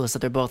ridiculous that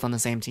they're both on the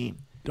same team.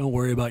 Don't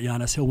worry about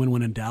Giannis. He'll win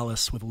one in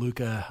Dallas with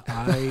Luka.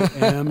 I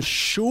am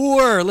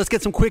sure. Let's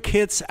get some quick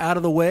hits out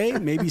of the way,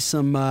 maybe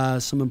some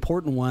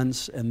important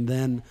ones, and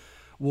then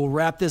we'll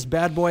wrap this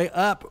bad boy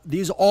up.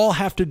 These all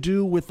have to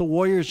do with the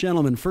Warriors,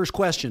 gentlemen. First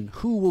question,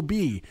 who will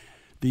be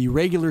the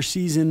regular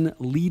season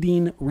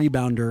leading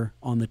rebounder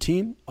on the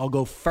team? I'll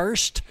go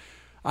first.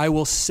 I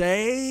will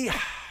say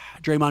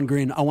Draymond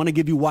Green. I want to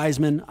give you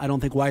Wiseman. I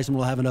don't think Wiseman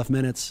will have enough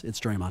minutes. It's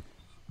Draymond.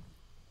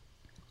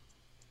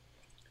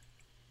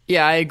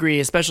 Yeah, I agree,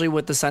 especially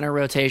with the center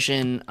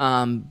rotation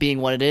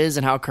being what it is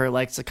and how Kerr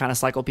likes to kind of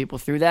cycle people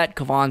through that.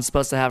 Kevon's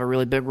supposed to have a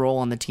really big role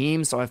on the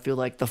team, so I feel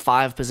like the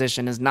 5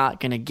 position is not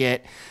going to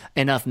get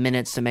enough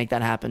minutes to make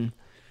that happen.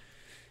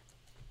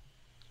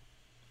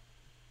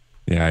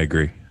 Yeah, I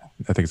agree.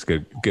 I think it's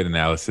good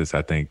analysis.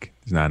 I think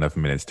there's not enough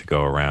minutes to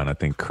go around. I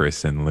think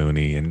Chris and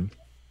Looney and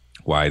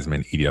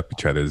Wiseman eat up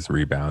each other's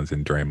rebounds,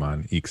 and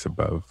Draymond ekes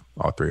above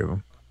all 3 of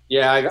them.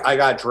 Yeah, I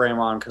got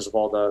Draymond because of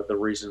all the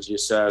reasons you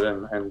said,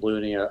 and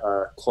Looney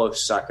a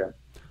close second.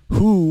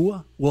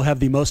 Who will have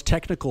the most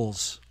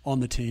technicals on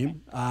the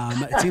team?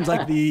 It seems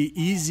like the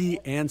easy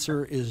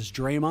answer is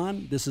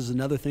Draymond. This is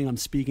another thing I'm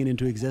speaking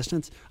into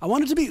existence. I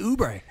want it to be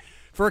Oubre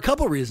for a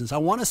couple reasons. I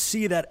want to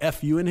see that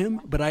FU in him,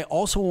 but I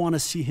also want to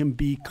see him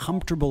be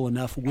comfortable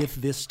enough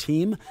with this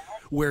team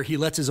where he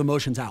lets his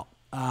emotions out.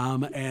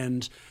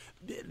 And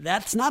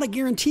that's not a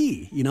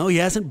guarantee. He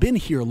hasn't been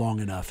here long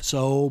enough.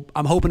 So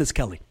I'm hoping it's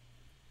Kelly.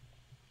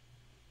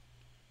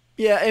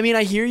 Yeah, I mean,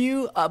 I hear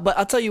you, but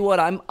I'll tell you what,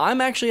 I'm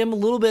a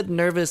little bit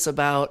nervous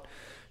about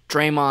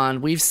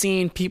Draymond. We've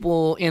seen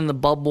people in the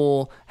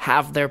bubble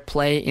have their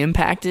play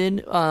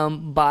impacted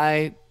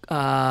by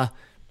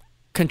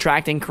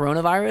contracting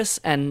coronavirus,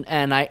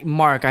 and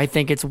I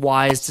think it's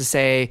wise to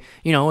say,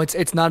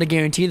 it's not a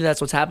guarantee that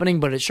that's what's happening,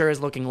 but it sure is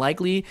looking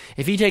likely.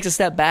 If he takes a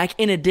step back,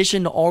 in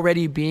addition to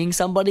already being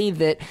somebody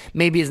that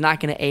maybe is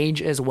not going to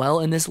age as well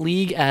in this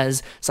league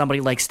as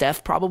somebody like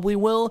Steph probably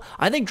will,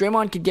 I think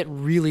Draymond could get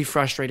really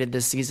frustrated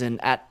this season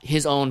at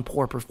his own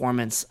poor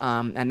performance,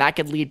 and that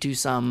could lead to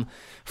some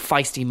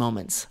feisty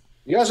moments.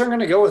 You guys are going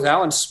to go with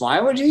Alan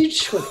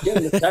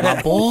Smiley-Deach?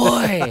 My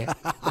boy.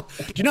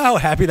 Do you know how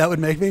happy that would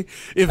make me?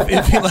 If he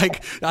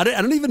I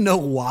don't even know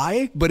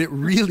why, but it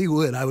really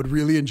would. I would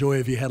really enjoy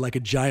if he had like a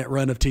giant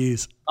run of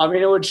tees. I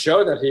mean, it would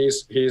show that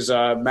he's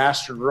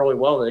mastered really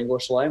well the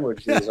English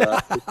language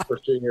for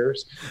 2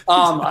 years.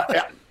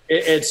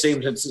 It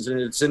seems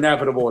it's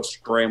inevitable. It's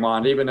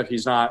Draymond. Even if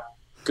he's not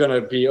going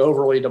to be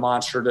overly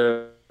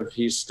demonstrative,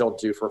 he's still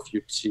due for a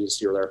few tees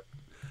here or there.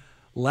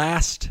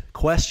 Last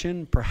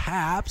question,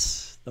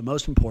 perhaps the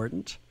most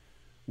important.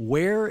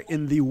 Where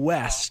in the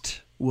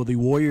West will the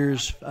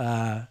Warriors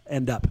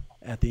end up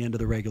at the end of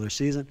the regular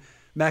season?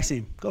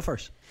 Maxime, go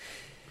first.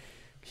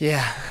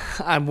 Yeah,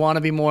 I want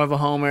to be more of a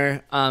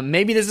homer.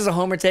 Maybe this is a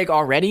homer take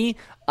already.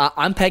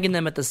 I'm pegging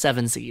them at the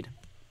 7 seed.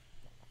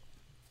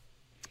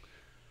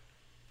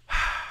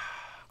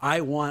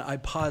 I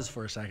pause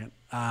for a second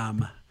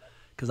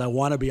because I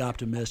want to be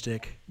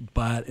optimistic,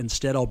 but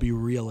instead I'll be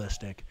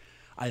realistic.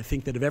 I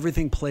think that if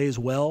everything plays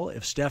well,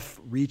 if Steph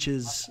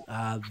reaches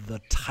the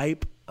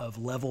type of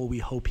level we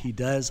hope he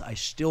does, I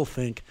still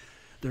think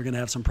They're going to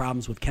have some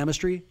problems with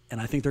chemistry, and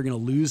I think they're going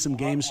to lose some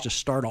games to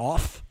start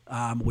off,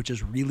 which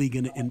is really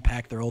going to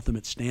impact their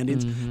ultimate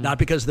standings. Not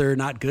because they're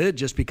not good,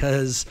 just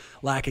because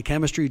lack of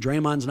chemistry.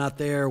 Draymond's not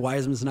there,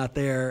 Wiseman's not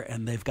there,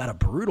 and they've got a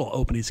brutal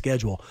opening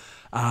schedule.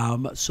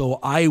 So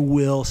I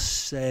will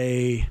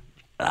say,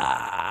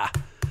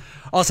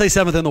 I'll say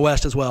 7th in the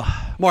West as well.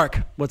 Mark,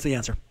 what's the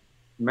answer?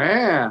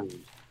 Man,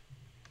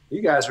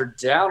 you guys are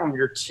down on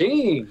your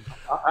team.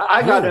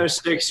 I got no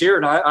stakes here,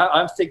 and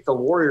I think the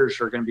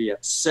Warriors are going to be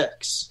at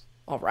 6.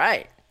 All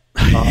right.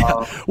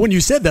 When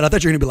you said that, I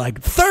thought you were going to be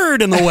like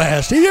 3rd in the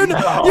West.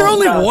 You're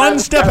only one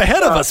step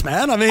ahead of us,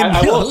 man. I mean,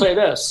 I will say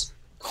this.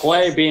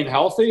 Clay being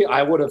healthy,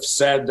 I would have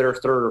said they're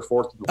 3rd or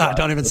 4th in the West.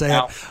 Don't even say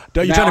it.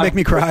 Don't you trying to make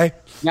me cry?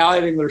 Now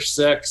I think they're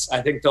 6.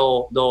 I think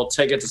they'll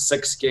take it to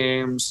 6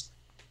 games,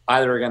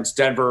 either against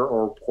Denver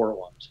or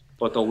Portland,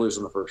 but they'll lose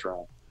in the first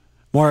round.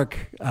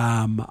 Mark,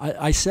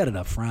 I said it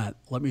up front.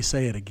 Let me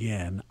say it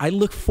again. I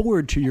look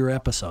forward to your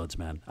episodes,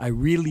 man. I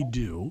really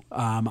do.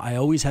 I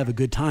always have a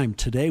good time.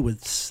 Today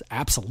was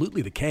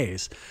absolutely the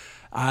case.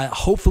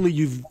 Hopefully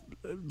you've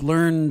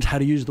learned how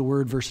to use the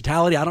word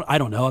versatility. I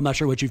don't know. I'm not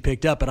sure what you've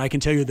picked up, but I can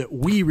tell you that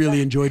we really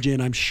enjoyed you,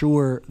 and I'm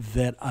sure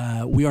that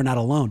we are not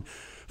alone.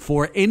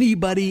 For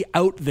anybody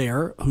out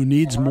there who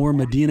needs more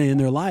Medina in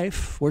their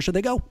life, where should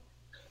they go?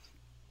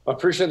 I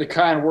appreciate the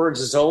kind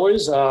words as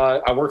always.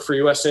 I work for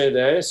USA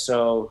Today,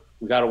 so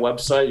we got a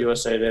website,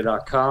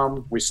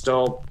 usatoday.com. We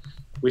still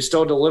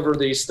deliver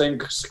these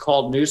things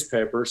called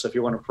newspapers. So if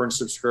you want a print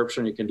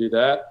subscription, you can do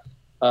that.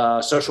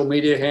 Social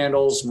media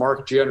handles,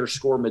 Mark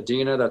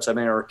G_Medina. That's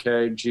MARK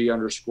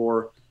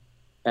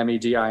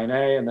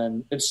G_MEDINA. And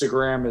then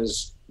Instagram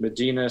is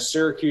Medina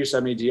Syracuse,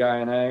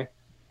 MEDINA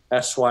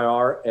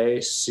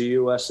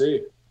SYRACUSE.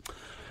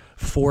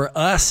 For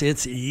us,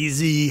 it's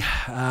easy.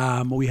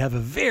 We have a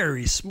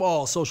very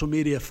small social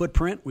media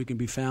footprint. We can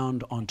be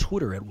found on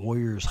Twitter at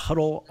Warriors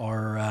Huddle.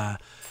 Our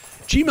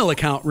Gmail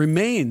account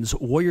remains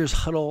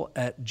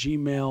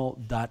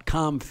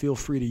warriorshuddle@gmail.com. Feel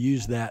free to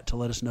use that to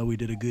let us know we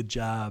did a good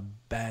job,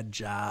 bad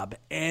job,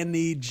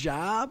 any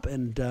job.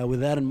 And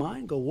with that in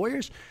mind, go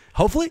Warriors.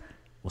 Hopefully,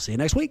 we'll see you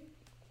next week.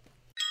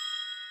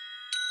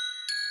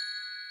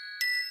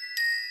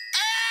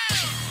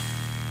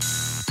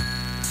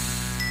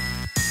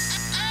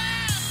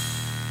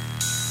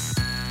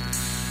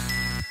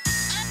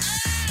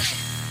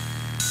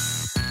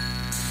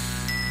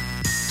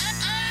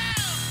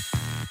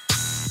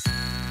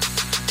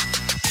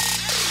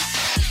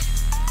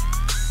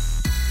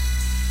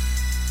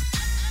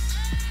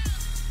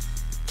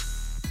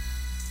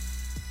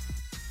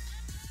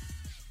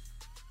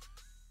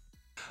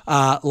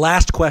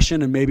 Last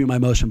question, and maybe my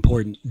most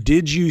important.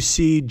 Did you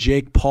see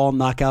Jake Paul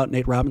knock out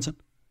Nate Robinson?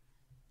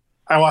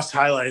 I watched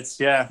highlights,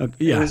 yeah.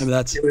 Yeah, it was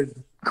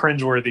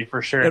cringeworthy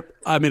for sure. It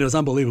was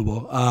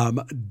unbelievable.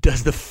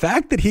 Does the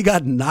fact that he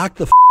got knocked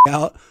the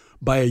out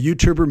by a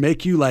YouTuber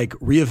make you like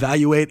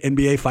reevaluate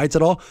NBA fights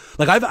at all?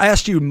 Like I've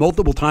asked you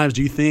multiple times,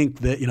 do you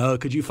think that,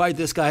 could you fight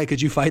this guy?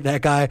 Could you fight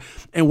that guy?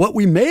 And what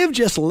we may have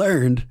just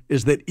learned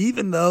is that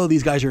even though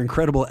these guys are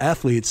incredible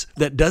athletes,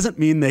 that doesn't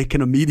mean they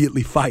can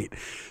immediately fight.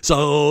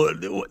 So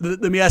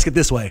let me ask it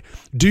this way.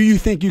 Do you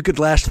think you could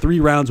last 3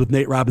 rounds with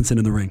Nate Robinson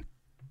in the ring?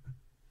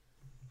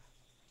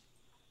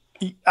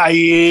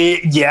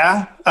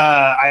 I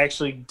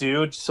actually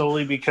do,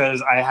 solely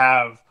because I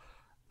have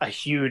a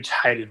huge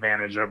height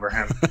advantage over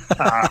him.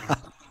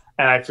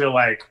 And I feel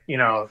like,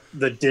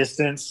 the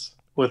distance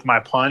with my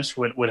punch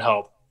would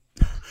help.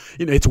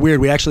 It's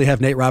weird. We actually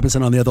have Nate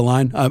Robinson on the other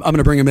line. I'm going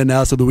to bring him in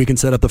now so that we can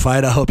set up the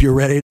fight. I hope you're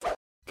ready.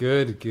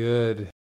 Good.